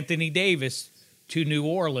 Anthony Davis to New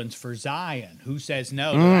Orleans for Zion. Who says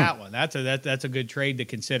no to that one? That's a good trade to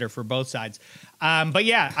consider for both sides. But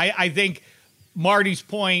yeah, I think Marty's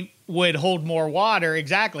point would hold more water,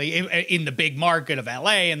 exactly, in the big market of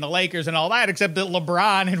LA and the Lakers and all that, except that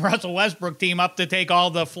LeBron and Russell Westbrook team up to take all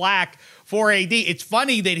the flack for AD. It's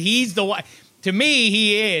funny that he's the one. To me,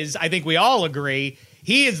 he is, I think we all agree,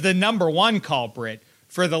 he is the number one culprit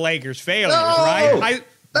for the Lakers' failures, right?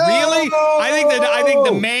 Really? I think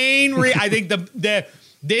the main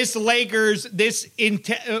this Lakers,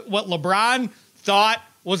 what LeBron thought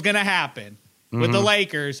was going to happen with the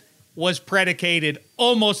Lakers was predicated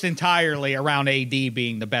almost entirely around AD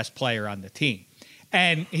being the best player on the team.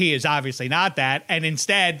 And he is obviously not that. And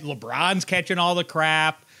instead, LeBron's catching all the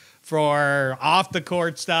crap for off the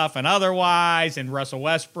court stuff and otherwise, and Russell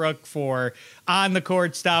Westbrook for on the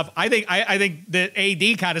court stuff. I think that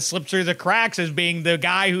AD kind of slips through the cracks as being the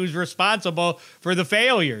guy who's responsible for the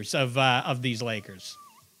failures of these Lakers.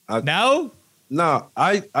 No,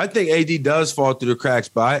 I think AD does fall through the cracks,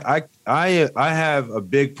 but I have a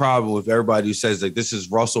big problem with everybody who says like this is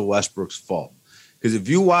Russell Westbrook's fault. Because if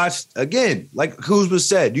you watch, again, like Kuzma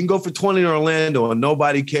said, you can go for 20 in Orlando and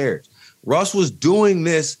nobody cares. Russ was doing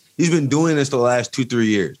this. He's been doing this the last 2-3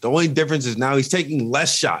 years. The only difference is now he's taking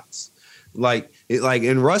less shots.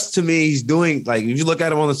 And Russ, to me, he's doing, like, if you look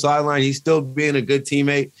at him on the sideline, he's still being a good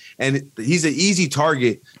teammate. And he's an easy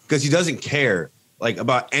target because he doesn't care, like,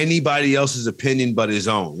 about anybody else's opinion but his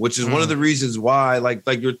own, which is one of the reasons why,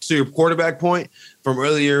 to your quarterback point from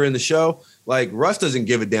earlier in the show, like, Russ doesn't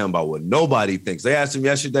give a damn about what nobody thinks. They asked him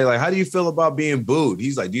yesterday, like, how do you feel about being booed?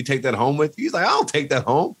 He's like, do you take that home with you? He's like, I don't take that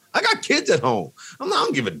home. I got kids at home. I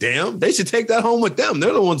don't give a damn. They should take that home with them.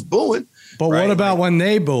 They're the ones booing. But right? What about when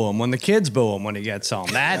they boo him, when the kids boo him when he gets home?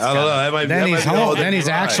 That's I don't know. Then he's home. Then he's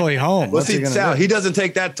actually home. Well, see, Sal, he doesn't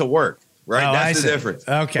take that to work, right? Oh, that's the difference.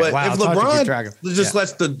 Okay, but wow. If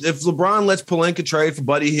LeBron lets Pelinka trade for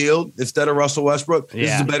Buddy Hield instead of Russell Westbrook,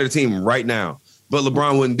 this is a better team right now. But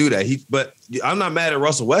LeBron wouldn't do that. But I'm not mad at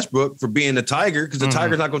Russell Westbrook for being a Tiger because the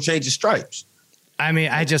Tiger's not going to change his stripes. I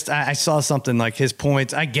mean, I saw something like his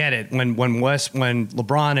points. I get it. When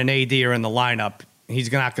LeBron and AD are in the lineup,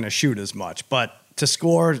 he's not going to shoot as much. But to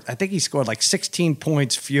score, I think he scored like 16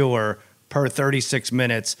 points fewer per 36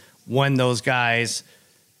 minutes when those guys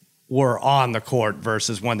were on the court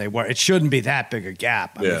versus when they were. It shouldn't be that big a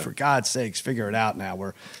gap. I mean, for God's sakes, figure it out now.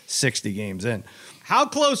 We're 60 games in. How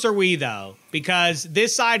close are we, though? Because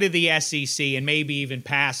this side of the SEC, and maybe even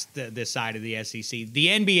past this side of the SEC, the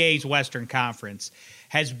NBA's Western Conference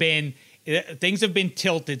things have been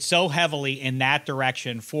tilted so heavily in that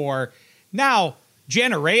direction for now,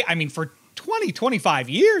 for 20, 25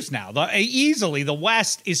 years now. Easily, the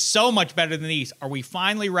West is so much better than the East. Are we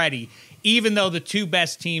finally ready, even though the two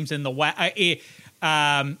best teams in the West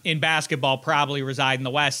in basketball probably reside in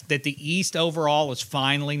the West, that the East overall is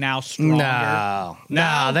finally now stronger?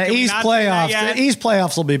 No. The East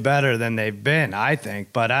playoffs will be better than they've been, I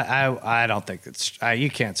think. But I don't think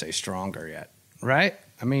you can't say stronger yet, right?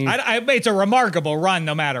 I mean, it's a remarkable run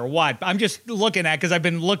no matter what. I'm just looking at, because I've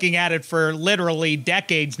been looking at it for literally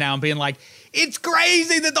decades now and being like, it's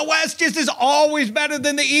crazy that the West just is always better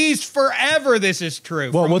than the East forever. This is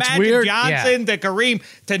true. Well, from what's Magic weird, Johnson to Kareem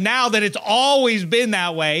to now that it's always been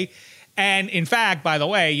that way. And in fact, by the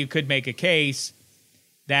way, you could make a case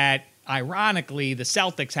that ironically, the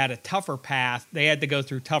Celtics had a tougher path. They had to go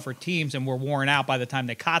through tougher teams and were worn out by the time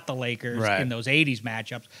they caught the Lakers in those 80s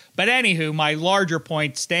matchups. But anywho, my larger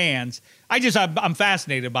point stands. I'm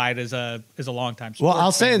fascinated by it as a longtime sports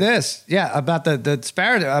I'll say this, about the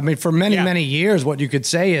disparity. I mean, for many years, what you could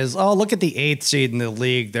say is, look at the 8th seed in the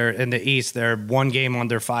league. They're in the East. They're one game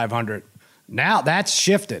under 500. Now that's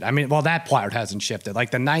shifted. I mean, that part hasn't shifted.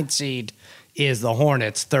 Like the 9th seed is the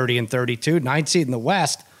Hornets, 30-32. 9th seed in the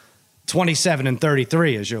West,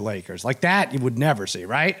 27-33 is your Lakers. Like that you would never see,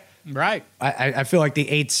 right? Right. I feel like the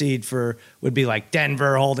 8th seed would be like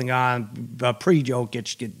Denver holding on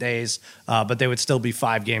pre-Jokic days, but they would still be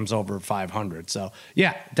 5 games over 500. So,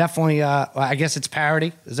 yeah, definitely. I guess it's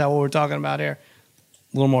parity. Is that what we're talking about here?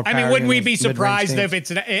 A little more parity. I mean, wouldn't we be surprised if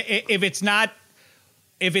it's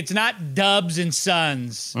not Dubs and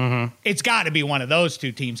Suns, it's got to be one of those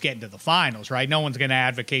two teams getting to the finals, right? No one's going to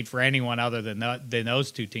advocate for anyone other than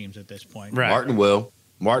those two teams at this point. Right. Martin will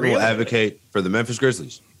advocate for the Memphis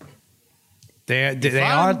Grizzlies.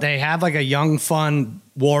 They have like a young, fun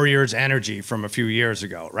Warriors energy from a few years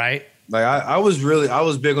ago, right? Like I was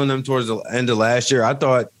big on them towards the end of last year. I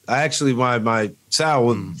thought my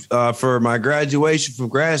Sal for my graduation from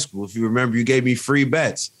grad school. If you remember, you gave me free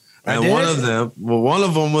bets. And one of them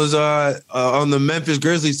was on the Memphis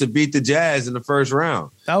Grizzlies to beat the Jazz in the first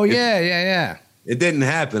round. Oh, yeah. It didn't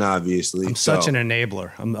happen, obviously. I'm such an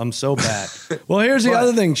enabler. I'm so bad. Well, here's the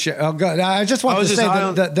other thing. I just want to say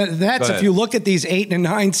that the Nets, if you look at these 8 and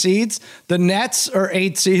 9 seeds, the Nets are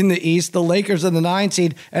 8 seed in the East, the Lakers are the 9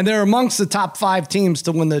 seed, and they're amongst the top 5 teams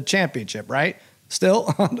to win the championship, right?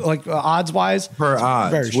 Still, like odds-wise? Per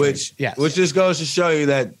odds, which just goes to show you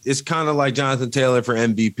that it's kind of like Jonathan Taylor for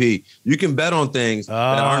MVP. You can bet on things that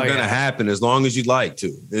aren't going to happen as long as you'd like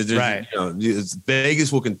to. Right.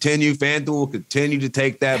 Vegas will continue. FanDuel will continue to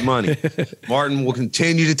take that money. Martin will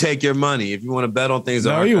continue to take your money if you want to bet on things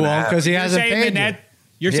that aren't going to happen. No, you won't, because he hasn't paid you.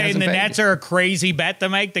 You're saying the Nets are a crazy bet to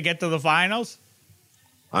make to get to the finals?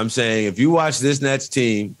 I'm saying if you watch this Nets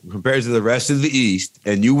team compared to the rest of the East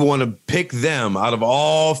and you want to pick them out of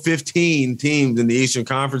all 15 teams in the Eastern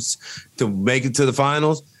Conference to make it to the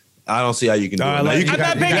finals, I don't see how you can do it. I'm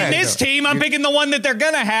not picking this team. I'm picking the one that they're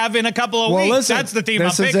going to have in a couple of weeks. Listen, that's the team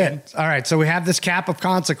I'm picking. It. All right, so we have this cap of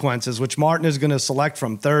consequences, which Martin is going to select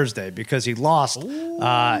from Thursday because he lost.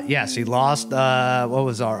 He lost. What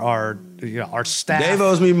was our staff? Dave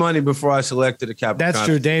owes me money before I selected a cap. That's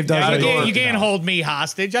true. Dave does. You can't hold me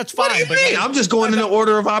hostage. That's fine. What do you mean? I'm just going in the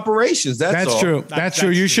order of operations. That's true. That's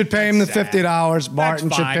true. You should pay him the $50.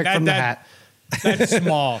 Martin should pick from the hat. That's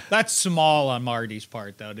small. That's small on Marty's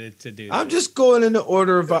part, though, to do that. I'm just going in the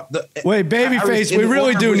order of wait, Babyface, we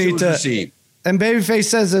really do need to. And Babyface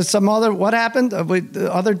says there's some other. What happened?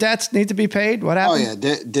 Other debts need to be paid. What happened? Oh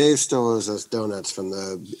yeah, Dave still owes us donuts from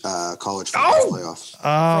the college football playoffs.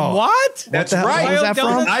 Oh, from what? That's right. What was that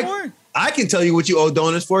from? I can tell you what you owe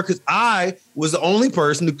donuts for because I was the only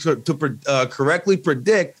person to correctly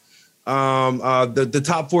predict the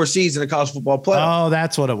top 4 seeds in the college football playoff. Oh,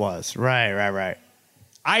 that's what it was. Right.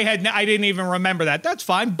 I didn't even remember that. That's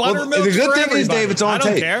fine. Buttermilk. The good thing is, Dave, it's on tape.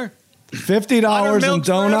 I don't care. $50 in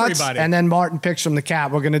donuts, and then Martin picks from the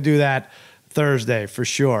cap. We're going to do that Thursday for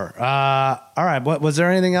sure. All right. Was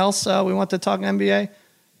there anything else we want to talk NBA?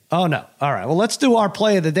 Oh, no. All right. Well, let's do our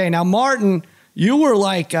play of the day. Now, Martin, you were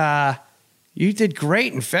like, you did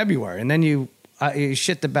great in February, and then you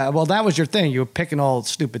shit the bed. Well, that was your thing. You were picking all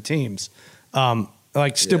stupid teams,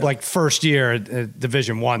 like first year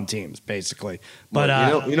Division I teams, basically. But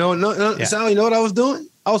Sal, you know what I was doing?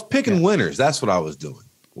 I was picking winners. That's what I was doing.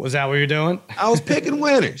 Was that what you're doing? I was picking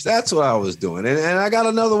winners. That's what I was doing. And I got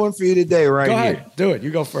another one for you today right here. Go ahead. Do it. You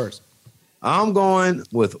go first. I'm going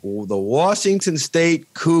with the Washington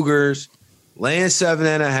State Cougars laying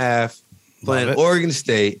 7.5, playing Oregon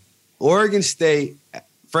State. Oregon State,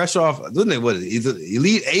 fresh off, didn't they? What is it?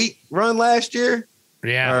 Elite 8 run last year?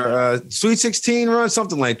 Yeah. Or Sweet 16 run,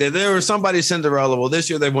 something like that. There was somebody Cinderella. Well, this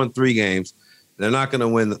year they won 3 games. They're not going to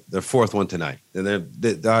win their 4th one tonight. And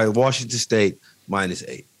they're Washington State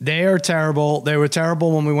 -8. They are terrible. They were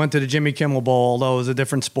terrible when we went to the Jimmy Kimmel Bowl, although it was a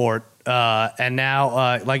different sport. And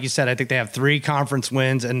now, like you said, I think they have 3 conference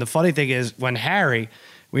wins. And the funny thing is, when Harry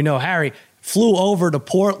flew over to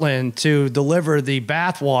Portland to deliver the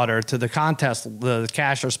bathwater to the contest, the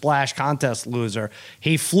Cash or Splash contest loser.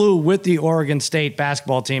 He flew with the Oregon State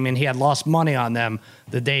basketball team, and he had lost money on them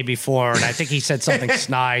the day before. And I think he said something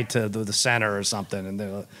snide to the center or something,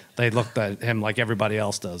 and they looked at him like everybody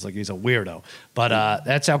else does, like he's a weirdo. But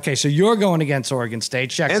that's okay. So you're going against Oregon State.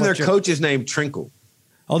 Check. And their coach is named Trinkle.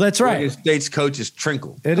 Oh, that's right. Oregon State's coach is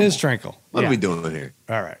Trinkle. It is Trinkle. What are we doing here?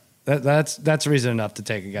 All right. That's reason enough to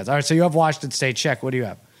take it, guys. All right, so you have Washington State. Check. What do you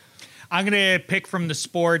have? I'm going to pick from the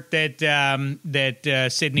sport that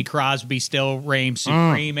Sidney Crosby still reigns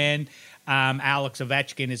supreme in. Alex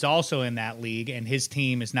Ovechkin is also in that league, and his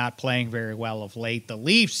team is not playing very well of late. The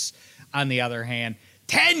Leafs, on the other hand,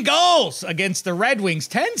 10 goals against the Red Wings,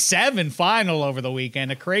 10-7 final over the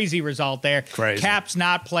weekend. A crazy result there. Crazy. Caps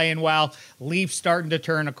not playing well. Leafs starting to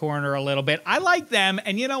turn a corner a little bit. I like them,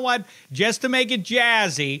 and you know what? Just to make it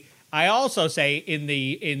jazzy, I also say in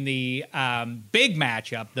the big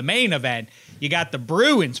matchup, the main event, you got the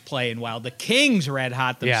Bruins playing well. The Kings red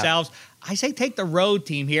hot themselves. Yeah. I say take the road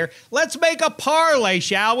team here. Let's make a parlay,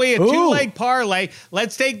 shall we? A 2-leg parlay.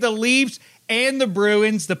 Let's take the Leafs and the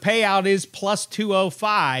Bruins. The payout is plus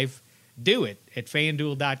 205. Do it at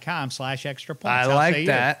FanDuel.com/extra points. I like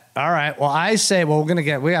that. All right. Well, I say,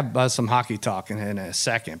 we have some hockey talk in a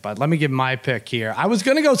second, but let me give my pick here. I was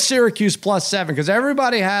going to go Syracuse +7 because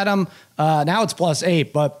everybody had them. Now it's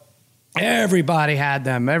 +8, but everybody had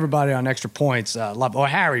them. Everybody on extra points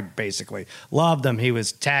Harry basically loved them. He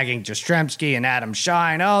was tagging Jastrzemski and Adam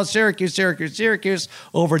Shine. Oh, Syracuse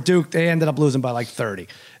over Duke. They ended up losing by like 30.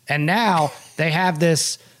 And now they have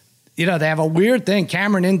this. They have a weird thing,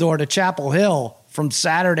 Cameron Indoor to Chapel Hill from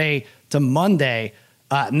Saturday to Monday.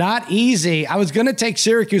 Not easy. I was going to take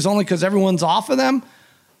Syracuse only because everyone's off of them.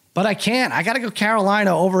 But I can't. I got to go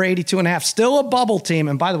Carolina over 82.5. Still a bubble team.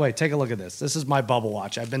 And by the way, take a look at this. This is my bubble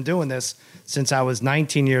watch. I've been doing this since I was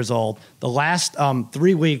 19 years old. The last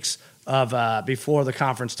 3 weeks of before the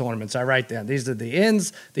conference tournaments, I write down. These are the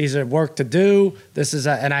ins. These are work to do. This is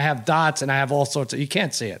and I have dots and I have all sorts of. You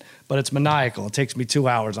can't see it, but it's maniacal. It takes me 2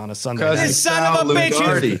 hours on a Sunday night. This son of a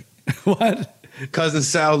bitch. What? Cousin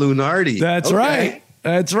Sal Lunardi. That's right.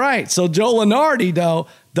 That's right. So Joe Lunardi, though,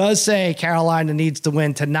 does say Carolina needs to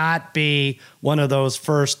win to not be one of those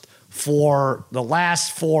first four, the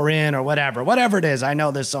last four in or whatever it is. I know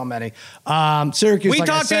there's so many. Syracuse. We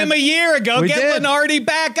talked to him a year ago. Get did. Lunardi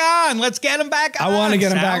back on. Let's get him back on. I want to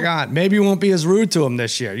get him back on. Maybe you won't be as rude to him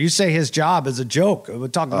this year. You say his job is a joke. We're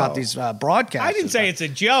talking about these broadcasts. I didn't say it's a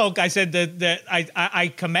joke. I said that I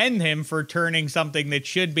commend him for turning something that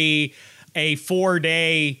should be a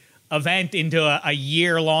 4-day event into a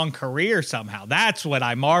year-long career somehow. That's what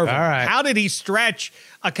I marvel. All right. How did he stretch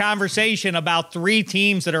a conversation about 3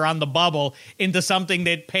 teams that are on the bubble into something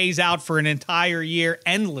that pays out for an entire year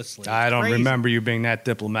endlessly? I don't remember you being that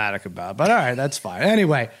diplomatic about it, but all right, that's fine.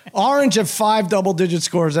 Anyway, Orange have 5 double-digit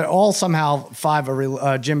scores that all somehow 5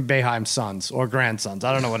 are Jim Boeheim's sons or grandsons.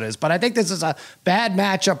 I don't know what it is, but I think this is a bad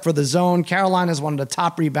matchup for the zone. Carolina is one of the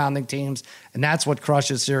top rebounding teams, and that's what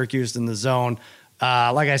crushes Syracuse in the zone.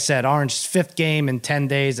 Like I said, Orange's 5th game in 10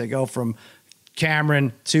 days. They go from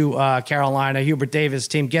Cameron to Carolina. Hubert Davis'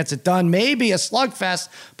 team gets it done. Maybe a slugfest,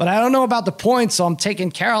 but I don't know about the points, so I'm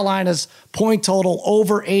taking Carolina's point total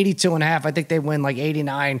over 82.5. I think they win like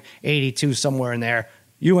 89, 82, somewhere in there.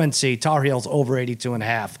 UNC, Tar Heels over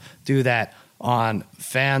 82.5. Do that on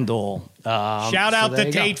FanDuel. Shout out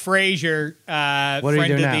to Tate Frazier, friend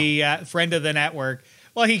of the network.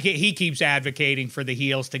 Well, he keeps advocating for the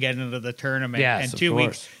Heels to get into the tournament. Yes, and 2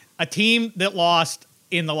 weeks. A team that lost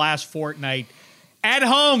in the last fortnight at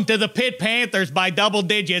home to the Pitt Panthers by double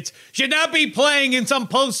digits should not be playing in some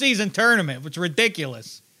postseason tournament. It's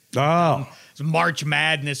ridiculous. Oh. It's a March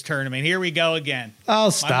Madness tournament. Here we go again. Oh,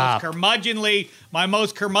 stop. My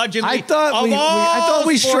most curmudgeonly. I thought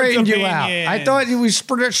we straightened you out. I thought we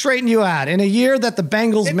straightened you out. In a year that the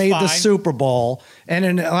Bengals made the Super Bowl,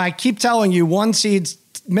 and I keep telling you, 1 seeds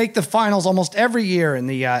make the finals almost every year in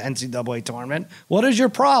the NCAA tournament. What is your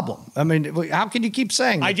problem? I mean, how can you keep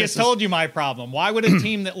saying that? I just told you my problem. Why would a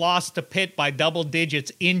team that lost to Pitt by double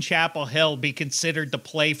digits in Chapel Hill be considered to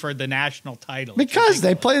play for the national title? Because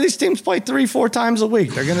these teams play 3-4 times a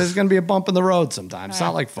week. There's going to be a bump in the road sometimes. It's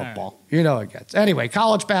not like football. Right. You know it gets. Anyway,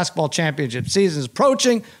 college basketball championship season is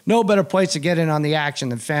approaching. No better place to get in on the action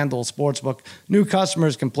than FanDuel Sportsbook. New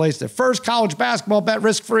customers can place their first college basketball bet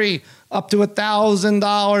risk-free up to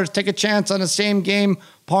 $1,000. Take a chance on a same-game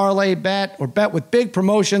parlay bet or bet with big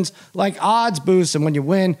promotions like odds boosts. And when you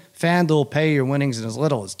win, FanDuel will pay your winnings in as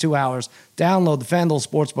little as 2 hours. Download the FanDuel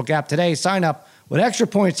Sportsbook app today. Sign up with extra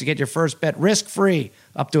points to get your first bet risk-free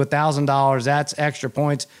up to $1,000. That's extra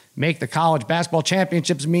points. Make the college basketball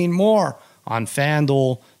championships mean more on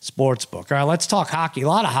FanDuel Sportsbook. All right, let's talk hockey. A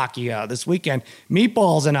lot of hockey this weekend.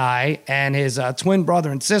 Meatballs and I and his twin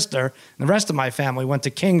brother and sister and the rest of my family went to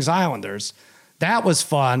Kings Islanders. That was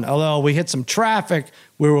fun, although we hit some traffic.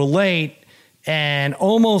 We were late, and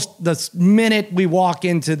almost the minute we walk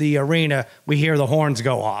into the arena, we hear the horns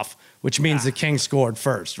go off, which means the Kings scored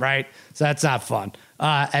first, right? So that's not fun.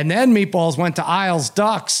 And then Meatballs went to Isles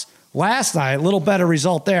Ducks last night. A little better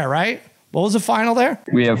result there, right? What was the final there?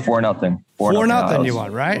 We have 4-0. 4-0 you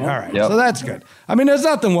won, right? All right. Yep. So that's good. I mean, there's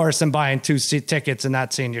nothing worse than buying 2 tickets and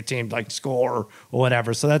not seeing your team score or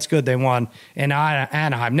whatever. So that's good they won in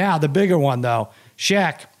Anaheim. Now, the bigger one, though,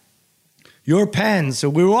 Shaq, your Pens, so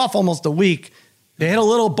we were off almost a week. They hit a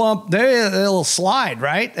little bump. They hit a little slide,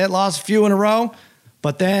 right? They lost a few in a row.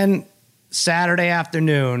 But then Saturday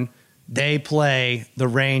afternoon, they play the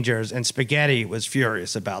Rangers, and Spaghetti was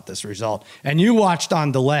furious about this result. And you watched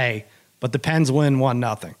on delay, but the Pens win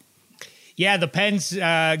 1-0. Yeah, the Pens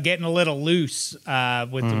getting a little loose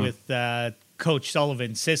with Coach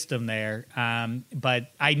Sullivan's system there.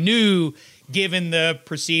 But I knew, given the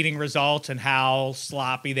preceding results and how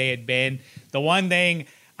sloppy they had been, the one thing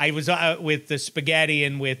I was with the Spaghetti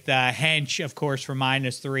and with Hench, of course, for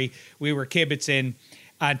 -3, we were kibitzing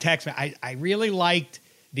on text. I really liked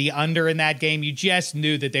the under in that game. You just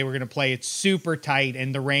knew that they were going to play it super tight,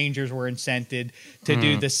 and the Rangers were incented to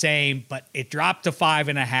do the same. But it dropped to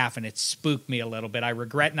 5.5, and it spooked me a little bit. I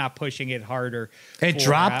regret not pushing it harder. It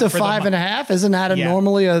dropped to 5.5? Isn't that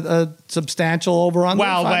normally a substantial over-under?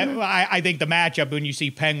 Well, I think the matchup, when you see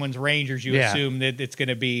Penguins-Rangers, you assume that it's going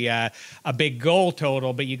to be a big goal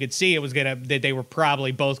total, but you could see that they were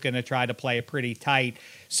probably both going to try to play it pretty tight.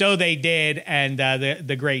 So they did, and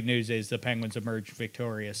the great news is the Penguins emerged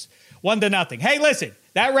victorious, 1-0. Hey, listen,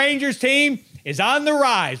 that Rangers team is on the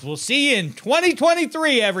rise. We'll see you in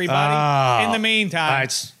 2023, everybody. In the meantime, all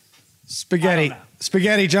right,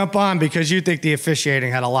 Spaghetti, jump on because you think the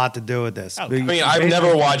officiating had a lot to do with this. I mean, I've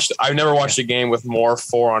never watched a game with more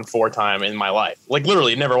 4-on-4 time in my life. Like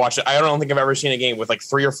literally, never watched it. I don't think I've ever seen a game with like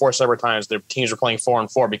 3 or 4 separate times their teams are playing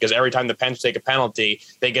 4-on-4 because every time the Pens take a penalty,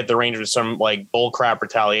 they get the Rangers some like bullcrap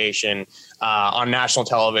retaliation on national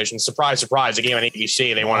television. Surprise, surprise! A game on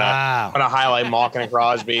ABC. They want to highlight Malkin and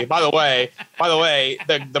Crosby. By the way,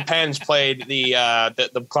 the Pens played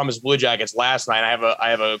the Columbus Blue Jackets last night. I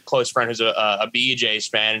have a close friend who's a BJ's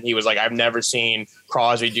fan, and he was like, I've never seen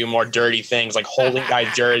Crosby do more dirty things, like holding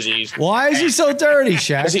guys' jerseys. Why is he so dirty,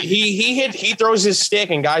 Shaq? He throws his stick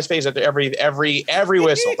in guys' face at every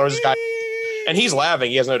whistle. Throws his guy. And he's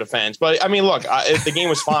laughing. He has no defense. But, I mean, look, the game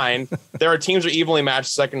was fine. There are teams that are evenly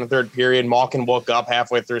matched second and third period. Malkin woke up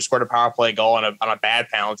halfway through, scored a power play goal on a bad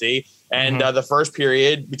penalty. And the first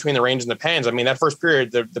period between the Rangers and the Pens, I mean, that first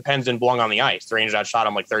period, the Pens didn't belong on the ice. The Rangers outshot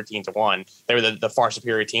them like 13-1. They were the far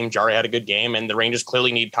superior team. Jarry had a good game, and the Rangers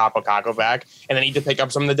clearly need Kaapo Kakko back, and they need to pick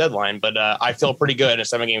up some of the deadline. But I feel pretty good in a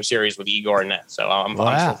 7-game series with Igor and net, so I'm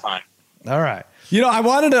still fine. All right. You know, I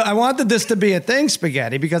wanted this to be a thing,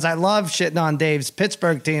 Spaghetti, because I love shitting on Dave's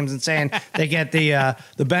Pittsburgh teams and saying they get the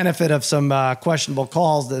benefit of some questionable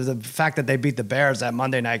calls. The fact that they beat the Bears that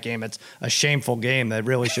Monday night game, it's a shameful game that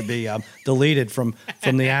really should be deleted from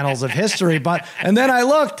the annals of history. And then I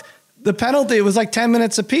looked, the penalty, it was like 10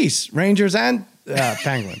 minutes apiece, Rangers and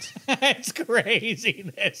Penguins. It's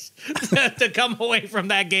craziness to come away from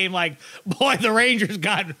that game like, boy, the Rangers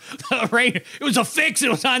got it was a fix. It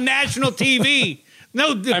was on national TV.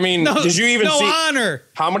 Did you even see honor?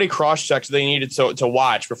 How many cross checks they needed to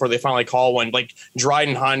watch before they finally call one? Like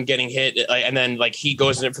Dryden Hunt getting hit, and then like he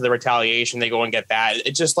goes in for the retaliation. They go and get that.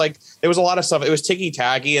 It's just like there was a lot of stuff. It was ticky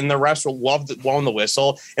tacky, and the refs loved blowing the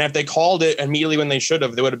whistle. And if they called it immediately when they should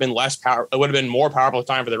have, there would have been less power. It would have been more powerful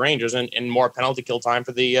time for the Rangers and more penalty kill time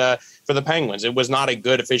for the Penguins. It was not a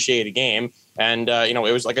good officiated game, and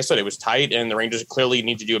it was like I said, it was tight, and the Rangers clearly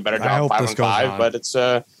need to do a better job 5-on-5. But it's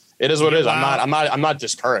it is what it is. I'm not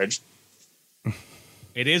discouraged.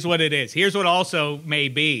 It is what it is. Here's what also may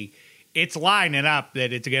be. It's lining up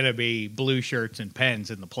that it's going to be blue shirts and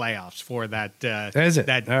Pens in the playoffs for that that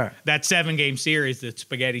 7-game series that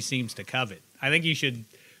Spaghetti seems to covet. I think you should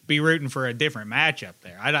be rooting for a different matchup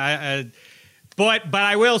there. But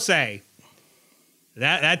I will say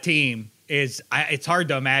that team is. It's hard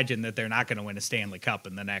to imagine that they're not going to win a Stanley Cup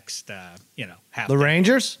in the next half. The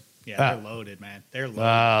Rangers. Yeah, they're loaded, man. They're loaded.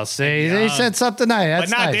 Oh, see, they said something nice.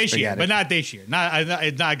 That's but not nice, this Spaghetti. year. But not this year.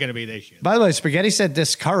 It's not going to be this year. By the way, Spaghetti said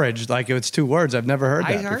discouraged like it was 2 words. I've never heard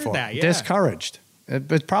that before. I heard that, yeah. Discouraged.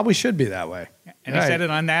 It probably should be that way. And he said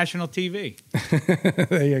it on national TV.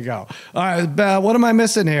 There you go. All right, what am I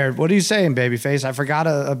missing here? What are you saying, Babyface? I forgot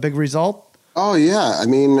a big result? Oh, yeah. I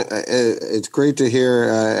mean, it's great to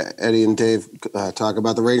hear Eddie and Dave talk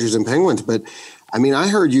about the Rangers and Penguins, but I mean, I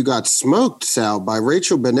heard you got smoked, Sal, by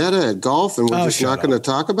Rachel Bonnetta at golf, and we're just not going to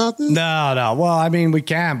talk about this? No. Well, I mean, we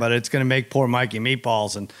can, but it's going to make poor Mikey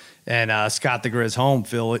Meatballs and Scott the Grizz Holmes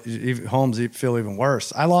feel even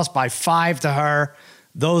worse. I lost by 5 to her.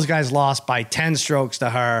 Those guys lost by 10 strokes to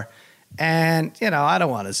her. And, I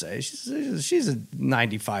don't want to say she's a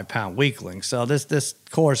 95-pound weakling. So this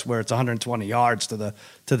course where it's 120 yards to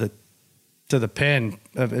the pin,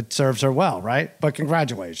 it serves her well, right? But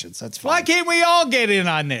congratulations. That's fine. Why can't we all get in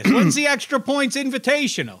on this? When's the Extra Points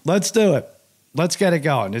Invitational? Let's do it. Let's get it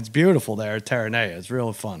going. It's beautiful there at Terranea. It's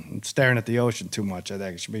really fun. I'm staring at the ocean too much, I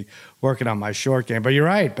think. I should be working on my short game. But you're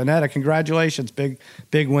right, Bonnetta, congratulations. Big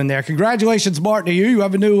win there. Congratulations, Martin, to you. You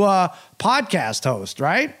have a new podcast host,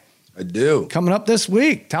 right? I do. Coming up this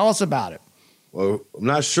week. Tell us about it. Well, I'm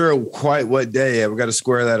not sure quite what day yet. We've got to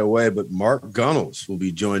square that away, but Mark Gunnels will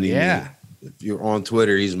be joining me. If you're on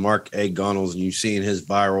Twitter, he's Mark A. Gunnels, and you've seen his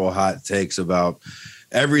viral hot takes about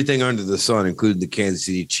everything under the sun, including the Kansas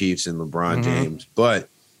City Chiefs and LeBron James. But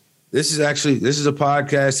this is a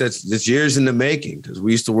podcast that's years in the making because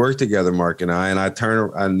we used to work together, Mark and I.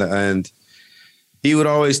 And he would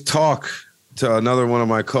always talk to another one of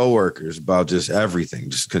my coworkers about just everything,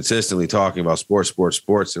 just consistently talking about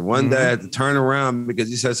sports. And one day I had to turn around because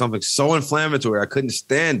he said something so inflammatory I couldn't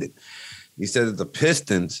stand it. He said that the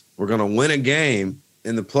Pistons were going to win a game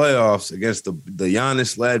in the playoffs against the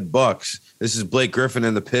Giannis-led Bucks. This is Blake Griffin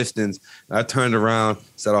and the Pistons. I turned around,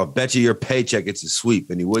 said, I'll bet you your paycheck it's a sweep,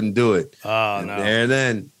 and he wouldn't do it. Oh, no. And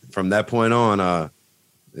then from that point on,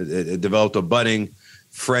 it developed a budding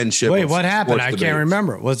friendship. Wait, what happened? I can't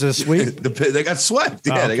remember. Was it a sweep? They got swept.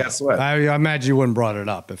 Yeah, they got swept. I imagine you wouldn't brought it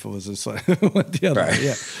up if it was a sweep. Yeah.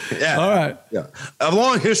 All right. Yeah. A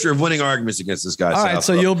long history of winning arguments against this guy. All right,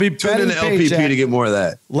 so you'll be tune in the LPP to get more of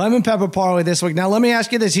that. Lemon Pepper Parlay this week. Now, let me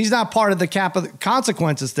ask you this. He's not part of the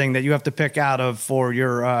consequences thing that you have to pick out of for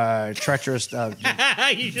your treacherous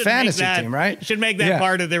fantasy team, right? You should make that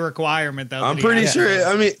part of the requirement, though. I'm pretty sure.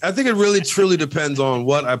 I mean, I think it really, truly depends on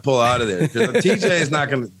what I pull out of there. Because TJ is not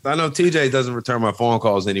going to, I know TJ doesn't return my phone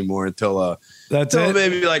calls anymore until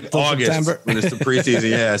maybe like August September. When it's the preseason.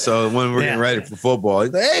 Yeah. So when we're getting ready for football,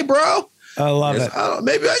 he's like, hey, bro. I love it.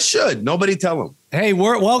 Maybe I should. Nobody tell him. Hey,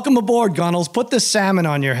 welcome aboard, Gunnels. Put this salmon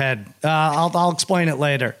on your head. I'll explain it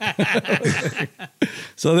later.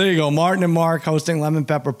 So there you go. Martin and Mark hosting Lemon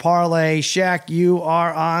Pepper Parlay. Shaq, you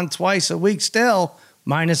are on twice a week still,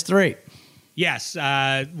 -3. Yes,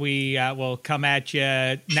 we will come at you.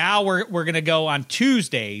 Now we're going to go on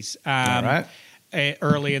Tuesdays. All right.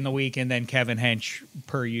 Early in the week, and then Kevin Hench,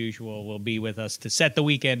 per usual, will be with us to set the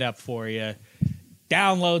weekend up for you.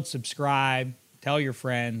 Download, subscribe, tell your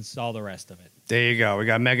friends, all the rest of it. There you go. We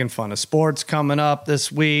got Megan Fun of Sports coming up this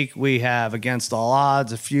week. We have Against All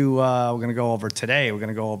Odds. A few we're going to go over today. We're going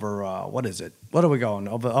to go over, what is it? What are we going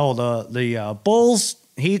over? Oh, the Bulls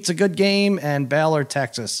Heat's a good game, and Baylor,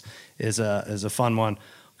 Texas is a fun one.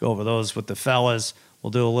 Go over those with the fellas.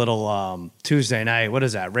 We'll do a little Tuesday night. What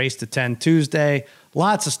is that? Race to 10 Tuesday.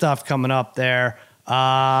 Lots of stuff coming up there.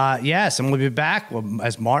 Yes, and we'll be back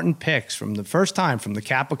as Martin picks from the first time from the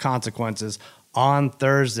Cap of Consequences on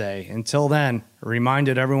Thursday. Until then, a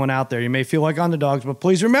reminder to everyone out there, you may feel like underdogs, but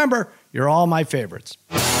please remember, you're all my favorites.